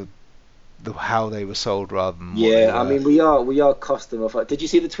the how they were sold rather than what they Yeah, I were. mean we are customer. Did you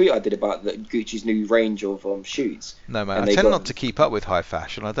see the tweet I did about Gucci's new range of shoes? No, man, I And they tend got. not to keep up with high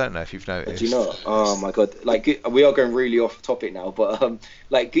fashion. I don't know if you've Do you noticed. know? Oh my God! Like we are going really off topic now, but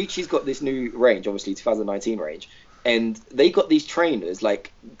like Gucci's got this new range, obviously 2019 range, and they got these trainers,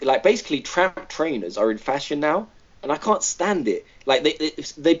 like basically tramp trainers are in fashion now, and I can't stand it. Like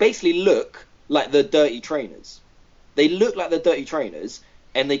they basically look like the dirty trainers. They look like the dirty trainers,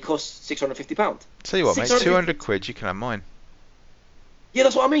 and they cost £650. Tell you what, mate, 200 quid, you can have mine. Yeah,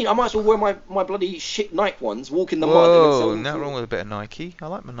 that's what I mean. I might as well wear my bloody shit Nike ones, walk in the mud, and then sell Whoa, them for nothing wrong you. with a bit of Nike. I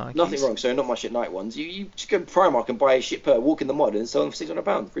like my Nothing Nikes. wrong. So not my shit Nike ones. You just go to Primark and buy a shit pair, walk in the mud, and sell them for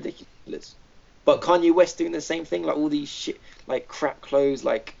 £600. Ridiculous. But Kanye West doing the same thing, like all these shit, like crap clothes,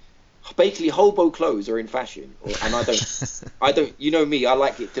 like basically hobo clothes are in fashion. And I don't. You know me. I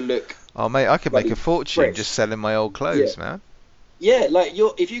like it to look Oh, mate, I could make a bloody fortune fresh. just selling my old Yeah, clothes, man. yeah. Like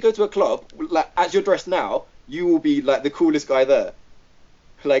if you go to a club, like as you're dressed now, you will be like the coolest guy there.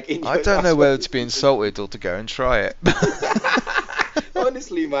 Like in I your, don't I know swear. whether to be insulted or to go and try it.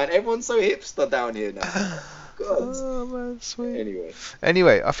 Honestly, man, everyone's so hipster down here now. God. Oh, man, sweet. Anyway,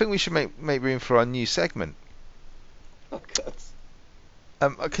 Anyway, I think we should make room for our new segment. oh God.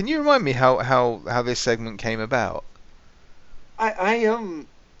 Can you remind me how this segment came about? I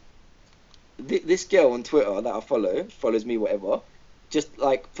this girl on Twitter that I follows me whatever, just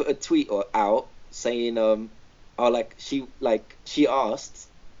like put a tweet out saying oh she asked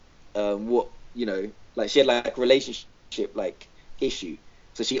what like she had like a relationship like issue,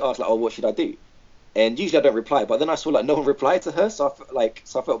 so she asked like, oh, what should I do? And usually I don't reply, but then I saw like no one replied to her, so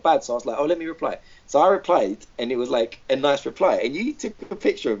I felt bad, so I was like, oh, let me reply. So I replied, and it was like a nice reply, and you took a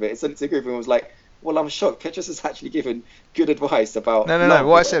picture of it and sent it to the group and was like, well, I'm shocked. Petros has actually given good advice about No, no, no. love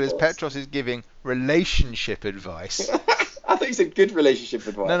What or I said is whatever. Petros is giving relationship advice. I thought you said good relationship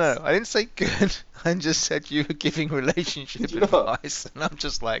No, advice. no, I didn't say good. I just said you were giving relationship Did you not? advice, and I'm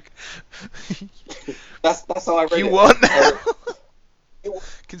just like, That's how I read you it. what now? It-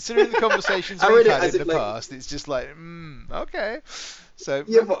 Considering the conversations I we've read it had as in if the like past, it's just like, okay. So,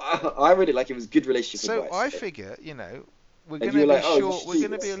 yeah, but I read it like it was good relationship so advice. I figure, we're And going you to were be like, oh, you short. should We're do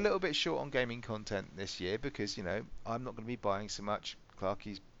going to be a this. little bit short on gaming content this year because I'm not going to be buying so much.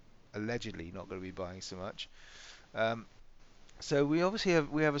 Clarky's allegedly not going to be buying so much. Um, so we obviously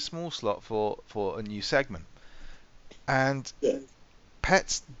have a small slot for a new segment, and Yeah.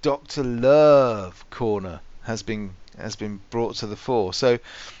 Pet's Dr. Lurve corner has been brought to the fore. So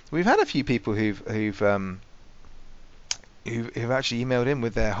we've had a few people who've actually emailed in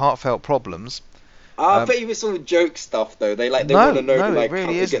with their heartfelt problems. I bet you it's all joke stuff though. They want to No, know no, it like how really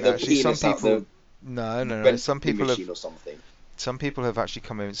to get isn't their actually. Some penis out people, the no, no, no. vending Some people have, machine or something. some people have actually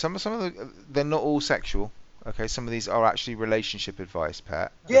come in. Some of they're not all sexual. Okay, some of these are actually relationship advice,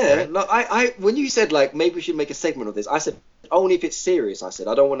 Pat. Yeah, Okay. no, when you said like maybe we should make a segment of this, I said only if it's serious. I said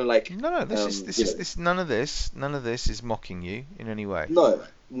I don't want to like, No, no. This is this you is know, this none of this is mocking you in any way. no,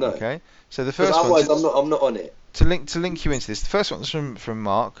 no, Okay. So the because first one otherwise I'm not on it. to link you into this. The first one's from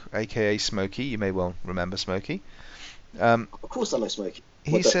Mark, aka Smokey. You may well remember Smokey. Um, Of course I know smoking.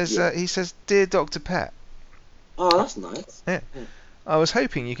 he says, Yeah. Dear Dr. Pet, Oh, that's nice. yeah, Yeah. I was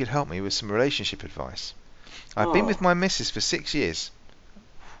hoping you could help me with some relationship advice. I've been with Oh, my missus for 6 years,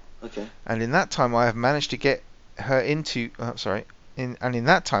 okay. and in that time I have managed to get her into. In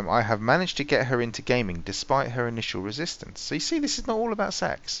that time I have managed to get her into gaming despite her initial resistance. So you see, this is not all about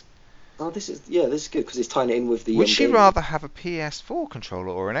sex. Oh, this is good because it's tying it in with the Would she gaming. rather have a PS4 controller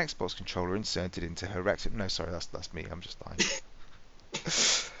or an Xbox controller inserted into her rectum? No, sorry, that's me. I'm just lying.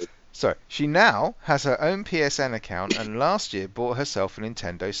 So she now has her own PSN account and last year bought herself a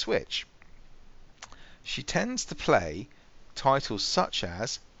Nintendo Switch. She tends to play titles such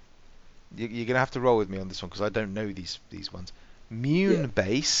as you're going to have to roll with me on this one because I don't know these ones. Yeah.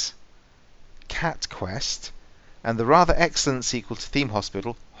 Moonbase, Cat Quest, and the rather excellent sequel to Theme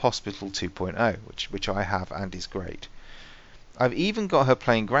Hospital, Hospital 2.0, which I have and is great. I've even got her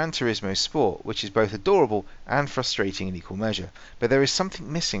playing Gran Turismo Sport, which is both adorable and frustrating in equal measure. But there is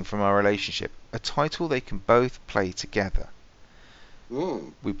something missing from our relationship, a title they can both play together.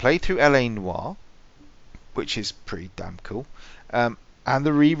 Mm. We played through LA Noire, which is pretty damn cool, and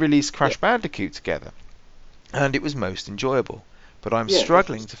the re-released Yeah. Crash Bandicoot together, and it was most enjoyable. But I'm Yeah.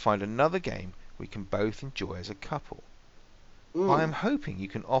 struggling to find another game we can both enjoy as a couple. I am Mm. hoping you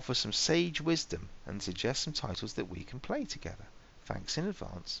can offer some sage wisdom and suggest some titles that we can play together. Thanks in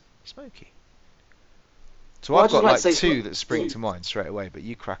advance, Smokey. So Well, I I've just got like to like say, two that spring to mind straight away, but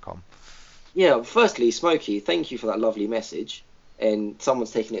you crack on. yeah. Firstly, Smokey, thank you for that lovely message, and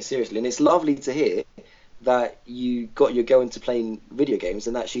someone's taking it seriously, and it's lovely to hear that you got your girl into playing video games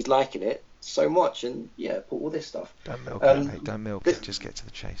and that she's liking it so much, and yeah, put all this stuff. Don't milk it, mate. Um, Don't milk th- it. Just get to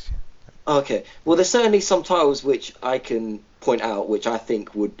the chase. Yeah. okay. Well, there's certainly some titles which I can point out which I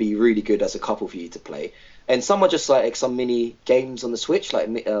think would be really good as a couple for you to play, and some are just like some mini games on the Switch, like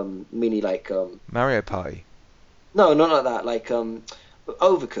mini like Mario Party. no, not like that, like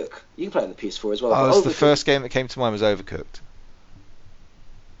Overcook. You can play on the PS4 as well, Oh, but it's the Overcook. first game that came to mind was Overcooked.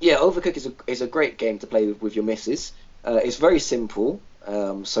 Yeah, Overcook is a great game to play with your missus. It's very simple,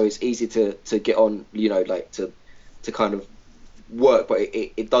 so it's easy to get on. You know, like to kind of work, but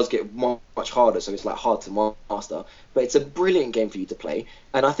it does get much harder. So it's like hard to master. But it's a brilliant game for you to play,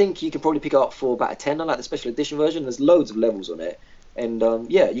 and I think you can probably pick it up for about a tenner, like the special edition version. There's loads of levels on it, and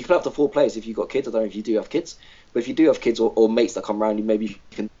yeah, you can play up to 4 players if you've got kids. I don't know if you do have kids, but if you do have kids or mates that come around, you maybe you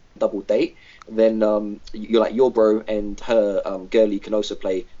can double date. Then you're like your bro and her girlie can also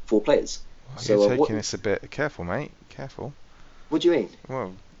play 4 players. Well, So you're what taking this a bit careful, mate. Careful. what do you mean?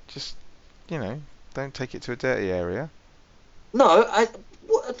 Well, just don't take it to a dirty area. No, I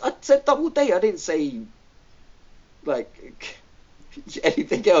said double date. I didn't say like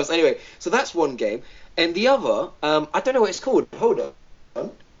anything else. Anyway, so that's one game, and the other I don't know what it's called. Hold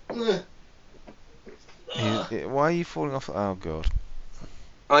on. Why are you falling off? Oh god.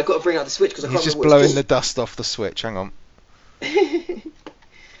 I got to bring out the Switch because I He's can't just remember what blowing the it's dust off the switch. Hang on. called.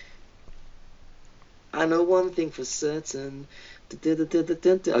 I know one thing for certain. I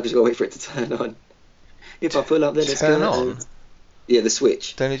just gotta wait for it to turn on. If I pull up, then it's Turn gonna. on? Yeah, the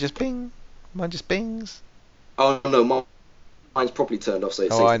Switch. Don't it just bing? Mine just bings. Oh no, mine's properly turned off, so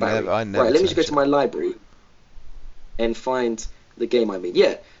it Oh, saves I the battery. never Right, let me just turn go to shit my off. library and find the game I mean.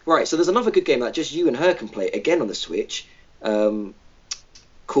 Yeah, right. So there's another good game that just you and her can play again on the Switch.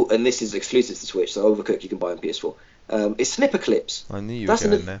 Cool, and this is exclusive to Switch, so Overcooked you can buy on PS4. It's Snipper Clips. I knew you were That's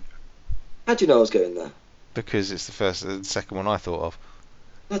going there How'd you know I was going there? because it's the second one I thought of.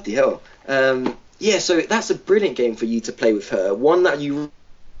 Bloody hell. Yeah, so that's a brilliant game for you to play with her. One that you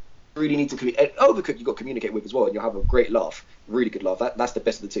really need to communicate. Overcooked you've got to communicate with as well, and you'll have a great laugh, really good laugh. That's the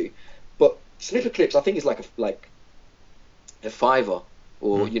best of the two. But Snipper Clips, I think, is like a fiver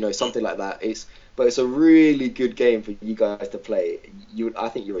or Mm. something like that. But it's a really good game for you guys to play. I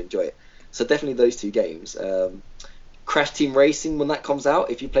think you'll enjoy it. So definitely those two games. Crash Team Racing when that comes out.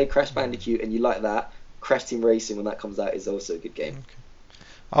 If you play Crash Bandicoot and you like that, Crash Team Racing when that comes out is also a good game. Okay.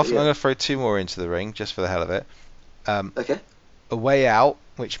 But I'm yeah, going to throw two more into the ring just for the hell of it. Um, okay, A Way Out,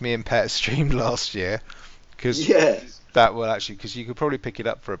 which me and Pet streamed last year, because yeah, that will actually, because you could probably pick it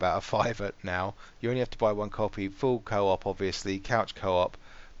up for about a fiver now. You only have to buy one copy, full co-op, obviously, couch co-op,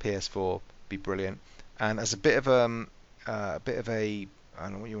 PS4, be brilliant. And as a bit of a, I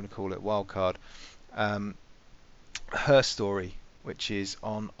don't know what you want to call it, wild card. Um, Her Story, which is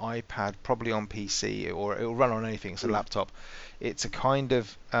on iPad, probably on PC, or it'll run on anything. It's a mm, laptop. It's a kind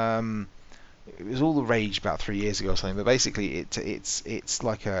of it was all the rage about 3 years ago or something. But basically, it's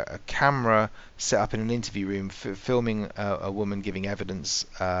like a camera set up in an interview room, filming a woman giving evidence,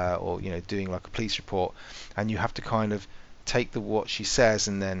 or doing like a police report, and you have to kind of take what she says,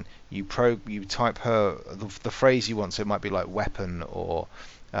 and then you type the phrase you want. So it might be like weapon or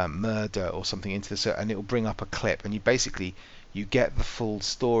murder or something into and it will bring up a clip, and you get the full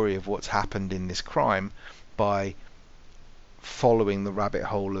story of what's happened in this crime by following the rabbit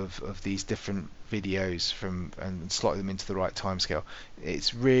hole of these different videos and slotting them into the right timescale.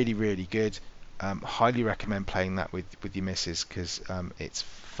 It's really, really good. Highly recommend playing that with your missus, because it's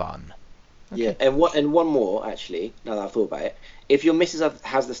fun. yeah. Okay. And one more actually. Now that I've thought about it, if your missus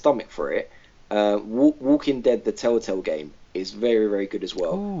has the stomach for it, Walking Dead: The Telltale game is very very good as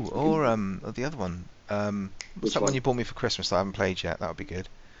well. Ooh, You can or the other one. What's which that one one? you bought me for Christmas that I haven't played yet? That would be good.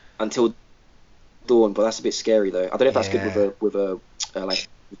 Until Dawn, but that's a bit scary though. I don't know if that's good with Yeah. a like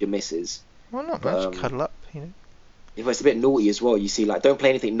with your missus, Why not, but man? Just cuddle up, if it's a bit naughty as well, you see, like don't play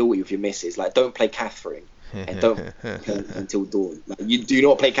anything naughty with your missus. Like don't play Catherine, and don't play Until Dawn. Like you do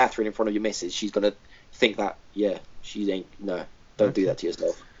not play Catherine in front of your missus. She's gonna think that she ain't. No, don't do Okay. that to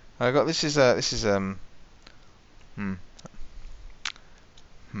yourself. I got this is hmm,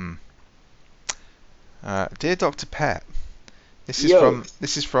 hmm. Dear Dr. Pet, Yo,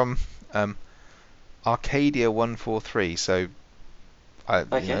 this is from um, Arcadia 143. So I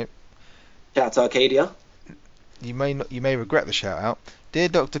okay. Shout out to Arcadia. you may regret the shout out. Dear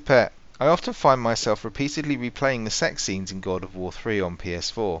Dr. Pet, I often find myself repeatedly replaying the sex scenes in God of War 3 on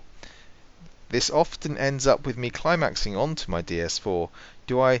PS4. This often ends up with me climaxing onto my DS4.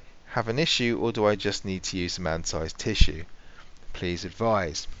 Do I have an issue, or do I just need to use a man-sized tissue? Please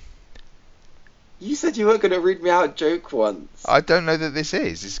advise. You said you weren't gonna read me out a joke once. I don't know that this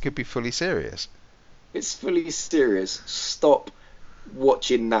is. This could be fully serious. It's fully serious. Stop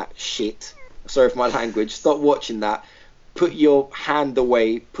watching that shit. Sorry for my language. Stop watching that. Put your hand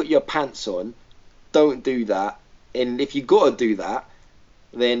away. Put your pants on. Don't do that. And if you gotta do that,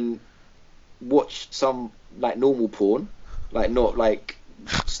 then watch some like normal porn, like not like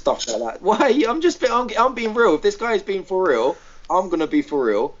stuff like that. Why? I'm being real. If this guy is being for real, I'm gonna be for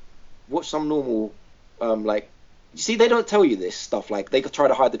real. Watch some normal, like you see, they don't tell you this stuff. Like they try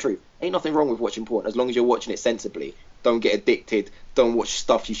to hide the truth. Ain't nothing wrong with watching porn as long as you're watching it sensibly. Don't get addicted. Don't watch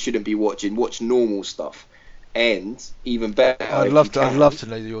stuff you shouldn't be watching. Watch normal stuff. And even better, if you I'd love can, to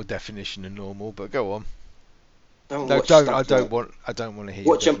know your definition of normal, but go on. don't No, watch don't. stuff like I don't want to hear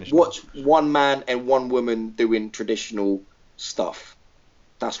your watch definition of watch one man and one woman doing traditional stuff.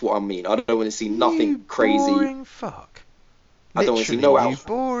 That's what I mean. I don't want to see You nothing crazy. boring fuck. I don't want to see Literally, no you outfit.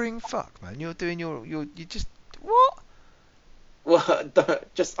 boring fuck, man. You're doing you just what? Well,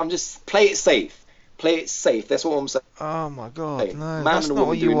 I'm just play it safe. Play it safe. That's what I'm Oh my god, saying. no, Man that's and a not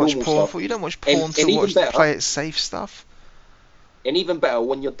what woman you doing watch normal porn stuff. for. You don't watch And porn to and even watch the better, play it safe stuff. and even better,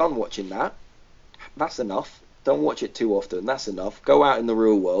 when you're done watching that, that's enough. Don't watch it too often. That's enough. Go out in the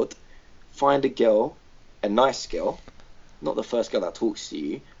real world, find a girl, a nice girl, not the first girl that talks to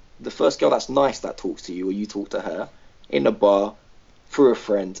you, the first girl that's nice that talks to you, or you talk to her in a bar through a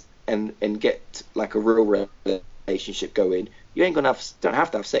friend, and get like a real relationship going. You ain't gonna don't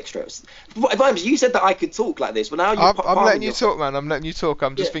have to have sex drives. Vimes, you said that I could talk like this, but now you're I'm letting palming you your talk, man. I'm letting you talk.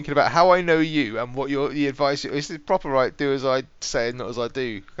 I'm yeah. just thinking about how I know you and what the advice is. The proper right? Do as I say, not as I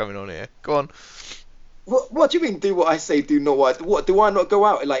do. Coming on here. Go on. What do you mean? Do what I say? Do not what? Do I not go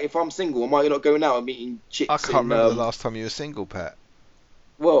out? Like if I'm single, am I not going out and meeting I chicks can't and remember the last time you were single, Pet.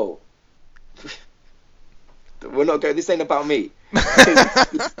 well, we're not going. This ain't about me.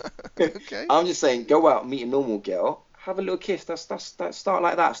 Okay. I'm just saying, go out, meet a normal girl, have a little kiss. That start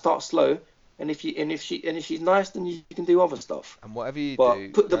like that. Start slow, and if she's nice, then you can do other stuff. And whatever you But do,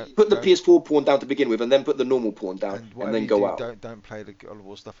 put the don't PS4 porn down to begin with, and then put the normal porn down, and and whatever then you go do, out. don't play the God of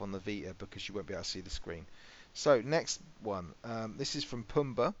War stuff on the Vita, because you won't be able to see the screen. So next one. This is from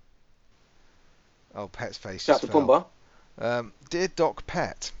Pumba. Oh, Pet's face Shout just out to fell. Pumba. Dear Doc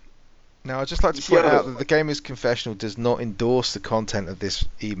Pet. Now, I'd just like to point out Yo, that the Gamer's Confessional does not endorse the content of this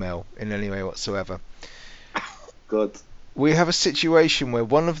email in any way whatsoever. good. We have a situation where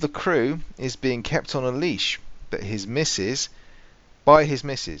one of the crew is being kept on a leash, but by his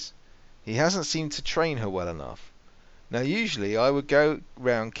missus. He hasn't seemed to train her well enough. Now, usually I would go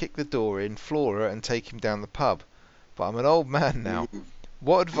round, kick the door in, floor her, and take him down the pub. But I'm an old man now. Mm,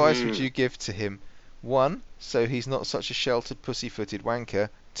 What advice would mm, you give to him? 1. So he's not such a sheltered, pussy-footed wanker.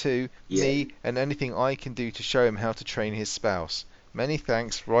 2. yeah. Me and anything I can do to show him how to train his spouse. Many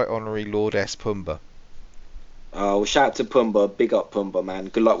thanks, Right Honorary Lord S. Pumba. Well, shout out to Pumbaa. Big up Pumbaa, man.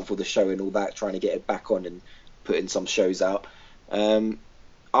 Good luck with all the show and all that, trying to get it back on and putting some shows out. I'm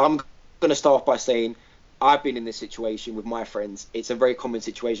going to start off by saying I've been in this situation with my friends. It's a very common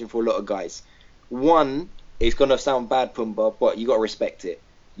situation for a lot of guys. One, it's going to sound bad, Pumbaa, but you got to respect it.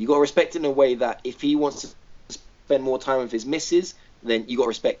 You got to respect it in a way that if he wants to spend more time with his missus, then you got to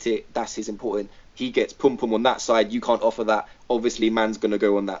respect it. That's his important. He gets pum pum on that side. You can't offer that. Obviously, man's going to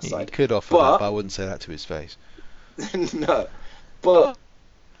go on that He side. could offer that, but I wouldn't say that to his face. No. But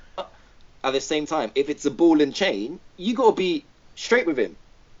at the same time, if it's a ball and chain, you got to be straight with him.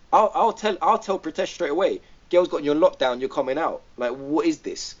 I'll tell Pritesh straight away. Girl's got you on lockdown. You're coming out. Like, what is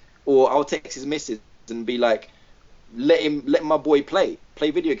this? Or I'll text his missus and be like, let my boy play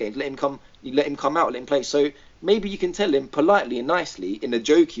video games. Let him come out. Let him play. So maybe you can tell him politely and nicely in a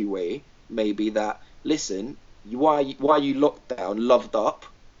jokey way, maybe that, listen, why are you locked down, loved up?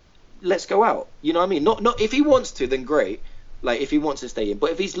 Let's go out. You know what I mean? Not if he wants to, then great. Like if he wants to stay in,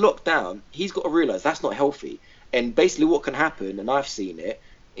 but if he's locked down, he's got to realize that's not healthy. And basically, what can happen, and I've seen it,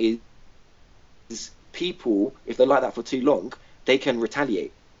 is people, if they're like that for too long, they can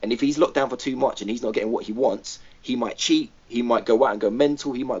retaliate. And if he's locked down for too much and he's not getting what he wants, he might cheat. He might go out and go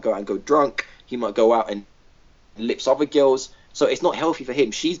mental. He might go out and go drunk. He might go out and lips other girls. So it's not healthy for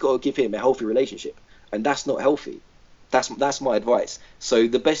him. She's got to give him a healthy relationship, and that's not healthy. That's my advice. So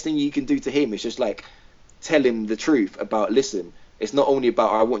the best thing you can do to him is just like tell him the truth about, listen, it's not only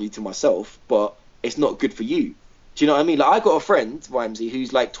about I want you to myself, but it's not good for you. Do you know what I mean? Like I got a friend, Vimesy,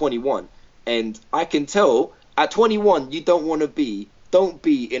 who's like 21, and I can tell at 21 you don't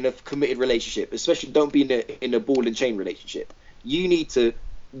be in a committed relationship, especially don't be in a ball and chain relationship. You need to.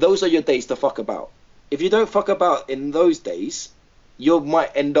 Those are your days to fuck about. If you don't fuck about in those days, you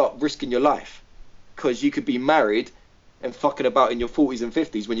might end up risking your life because you could be married and fucking about in your 40s and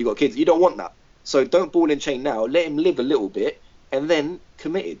 50s when you got kids. You don't want that. So don't ball and chain now. Let him live a little bit and then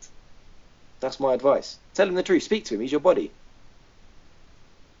committed. That's my advice. Tell him the truth. Speak to him. He's your body.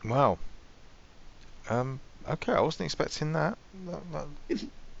 Wow. Okay, I wasn't expecting that.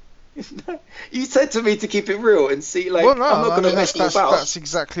 You said to me to keep it real and see, like, Well, no, I'm not going to mess you about. that's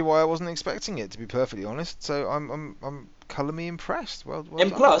exactly why I wasn't expecting it, to be perfectly honest. So I'm colour me impressed. Well And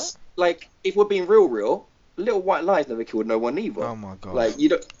done, plus, like, if we're being real, little white lies never killed no one either. oh my god. Like, you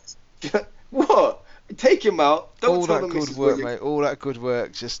don't. What? Take him out. Don't all tell that them good this is work, what mate. All that good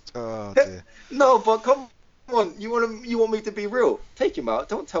work. Just oh dear. No, but come on. You want me to be real? Take him out.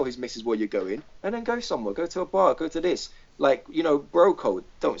 Don't tell his missus where you're going, and then go somewhere. Go to a bar. Go to this. Like, you know, bro code.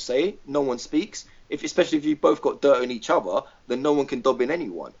 Don't say it. No one speaks. Especially if you both got dirt on each other, then no one can dob in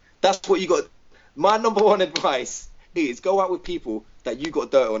anyone. That's what you got. My number one advice is go out with people that you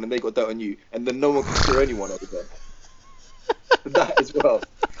got dirt on and they got dirt on you, and then no one can screw anyone over them. That as well.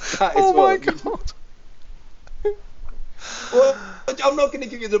 Oh my god. Well, I'm not going to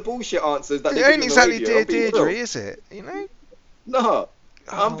give you the bullshit answers that It they ain't give you on the exactly radio. Dear Deirdre, is it? You know? No,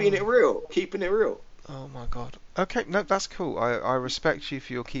 I'm being Oh. it real, keeping it real. Oh my god. Okay, no, that's cool. I respect you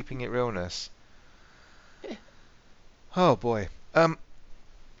for your keeping it realness. Yeah. Oh boy.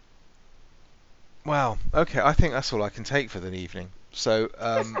 Wow. Okay, I think that's all I can take for the evening. So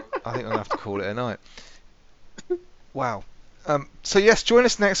I think I'm gonna have to call it a night. Wow. So yes, join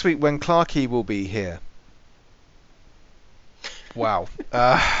us next week when Clarky will be here. Wow.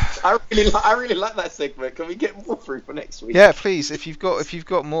 I really like that segment. Can we get more through for next week? Yeah, please. If you've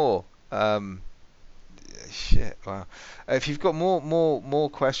got more. Shit. Wow. If you've got more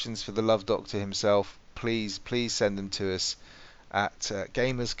questions for the Love Doctor himself, please send them to us at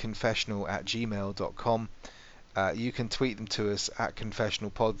gamersconfessional@gmail.com. You can tweet them to us at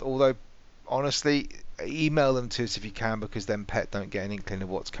confessionalpod. Although, honestly, email them to us if you can, because then Pet don't get an inkling of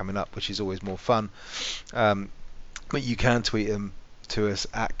what's coming up, which is always more fun. But you can tweet them to us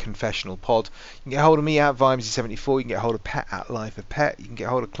at confessionalpod. You can get hold of me at Vimesy74. You can get hold of Pet at Life of Pet. You can get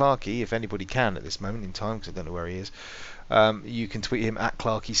hold of Clarky, if anybody can at this moment in time, because I don't know where he is. You can tweet him at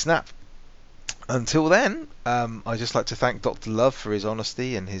ClarkySnap. Until then, I'd just like to thank Dr. Love for his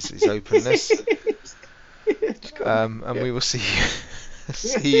honesty and his openness. And we will see you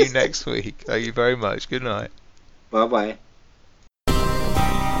see you next week. Thank you very much. Good night. Bye bye. The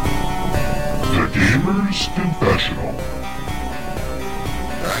Gamer's Confessional.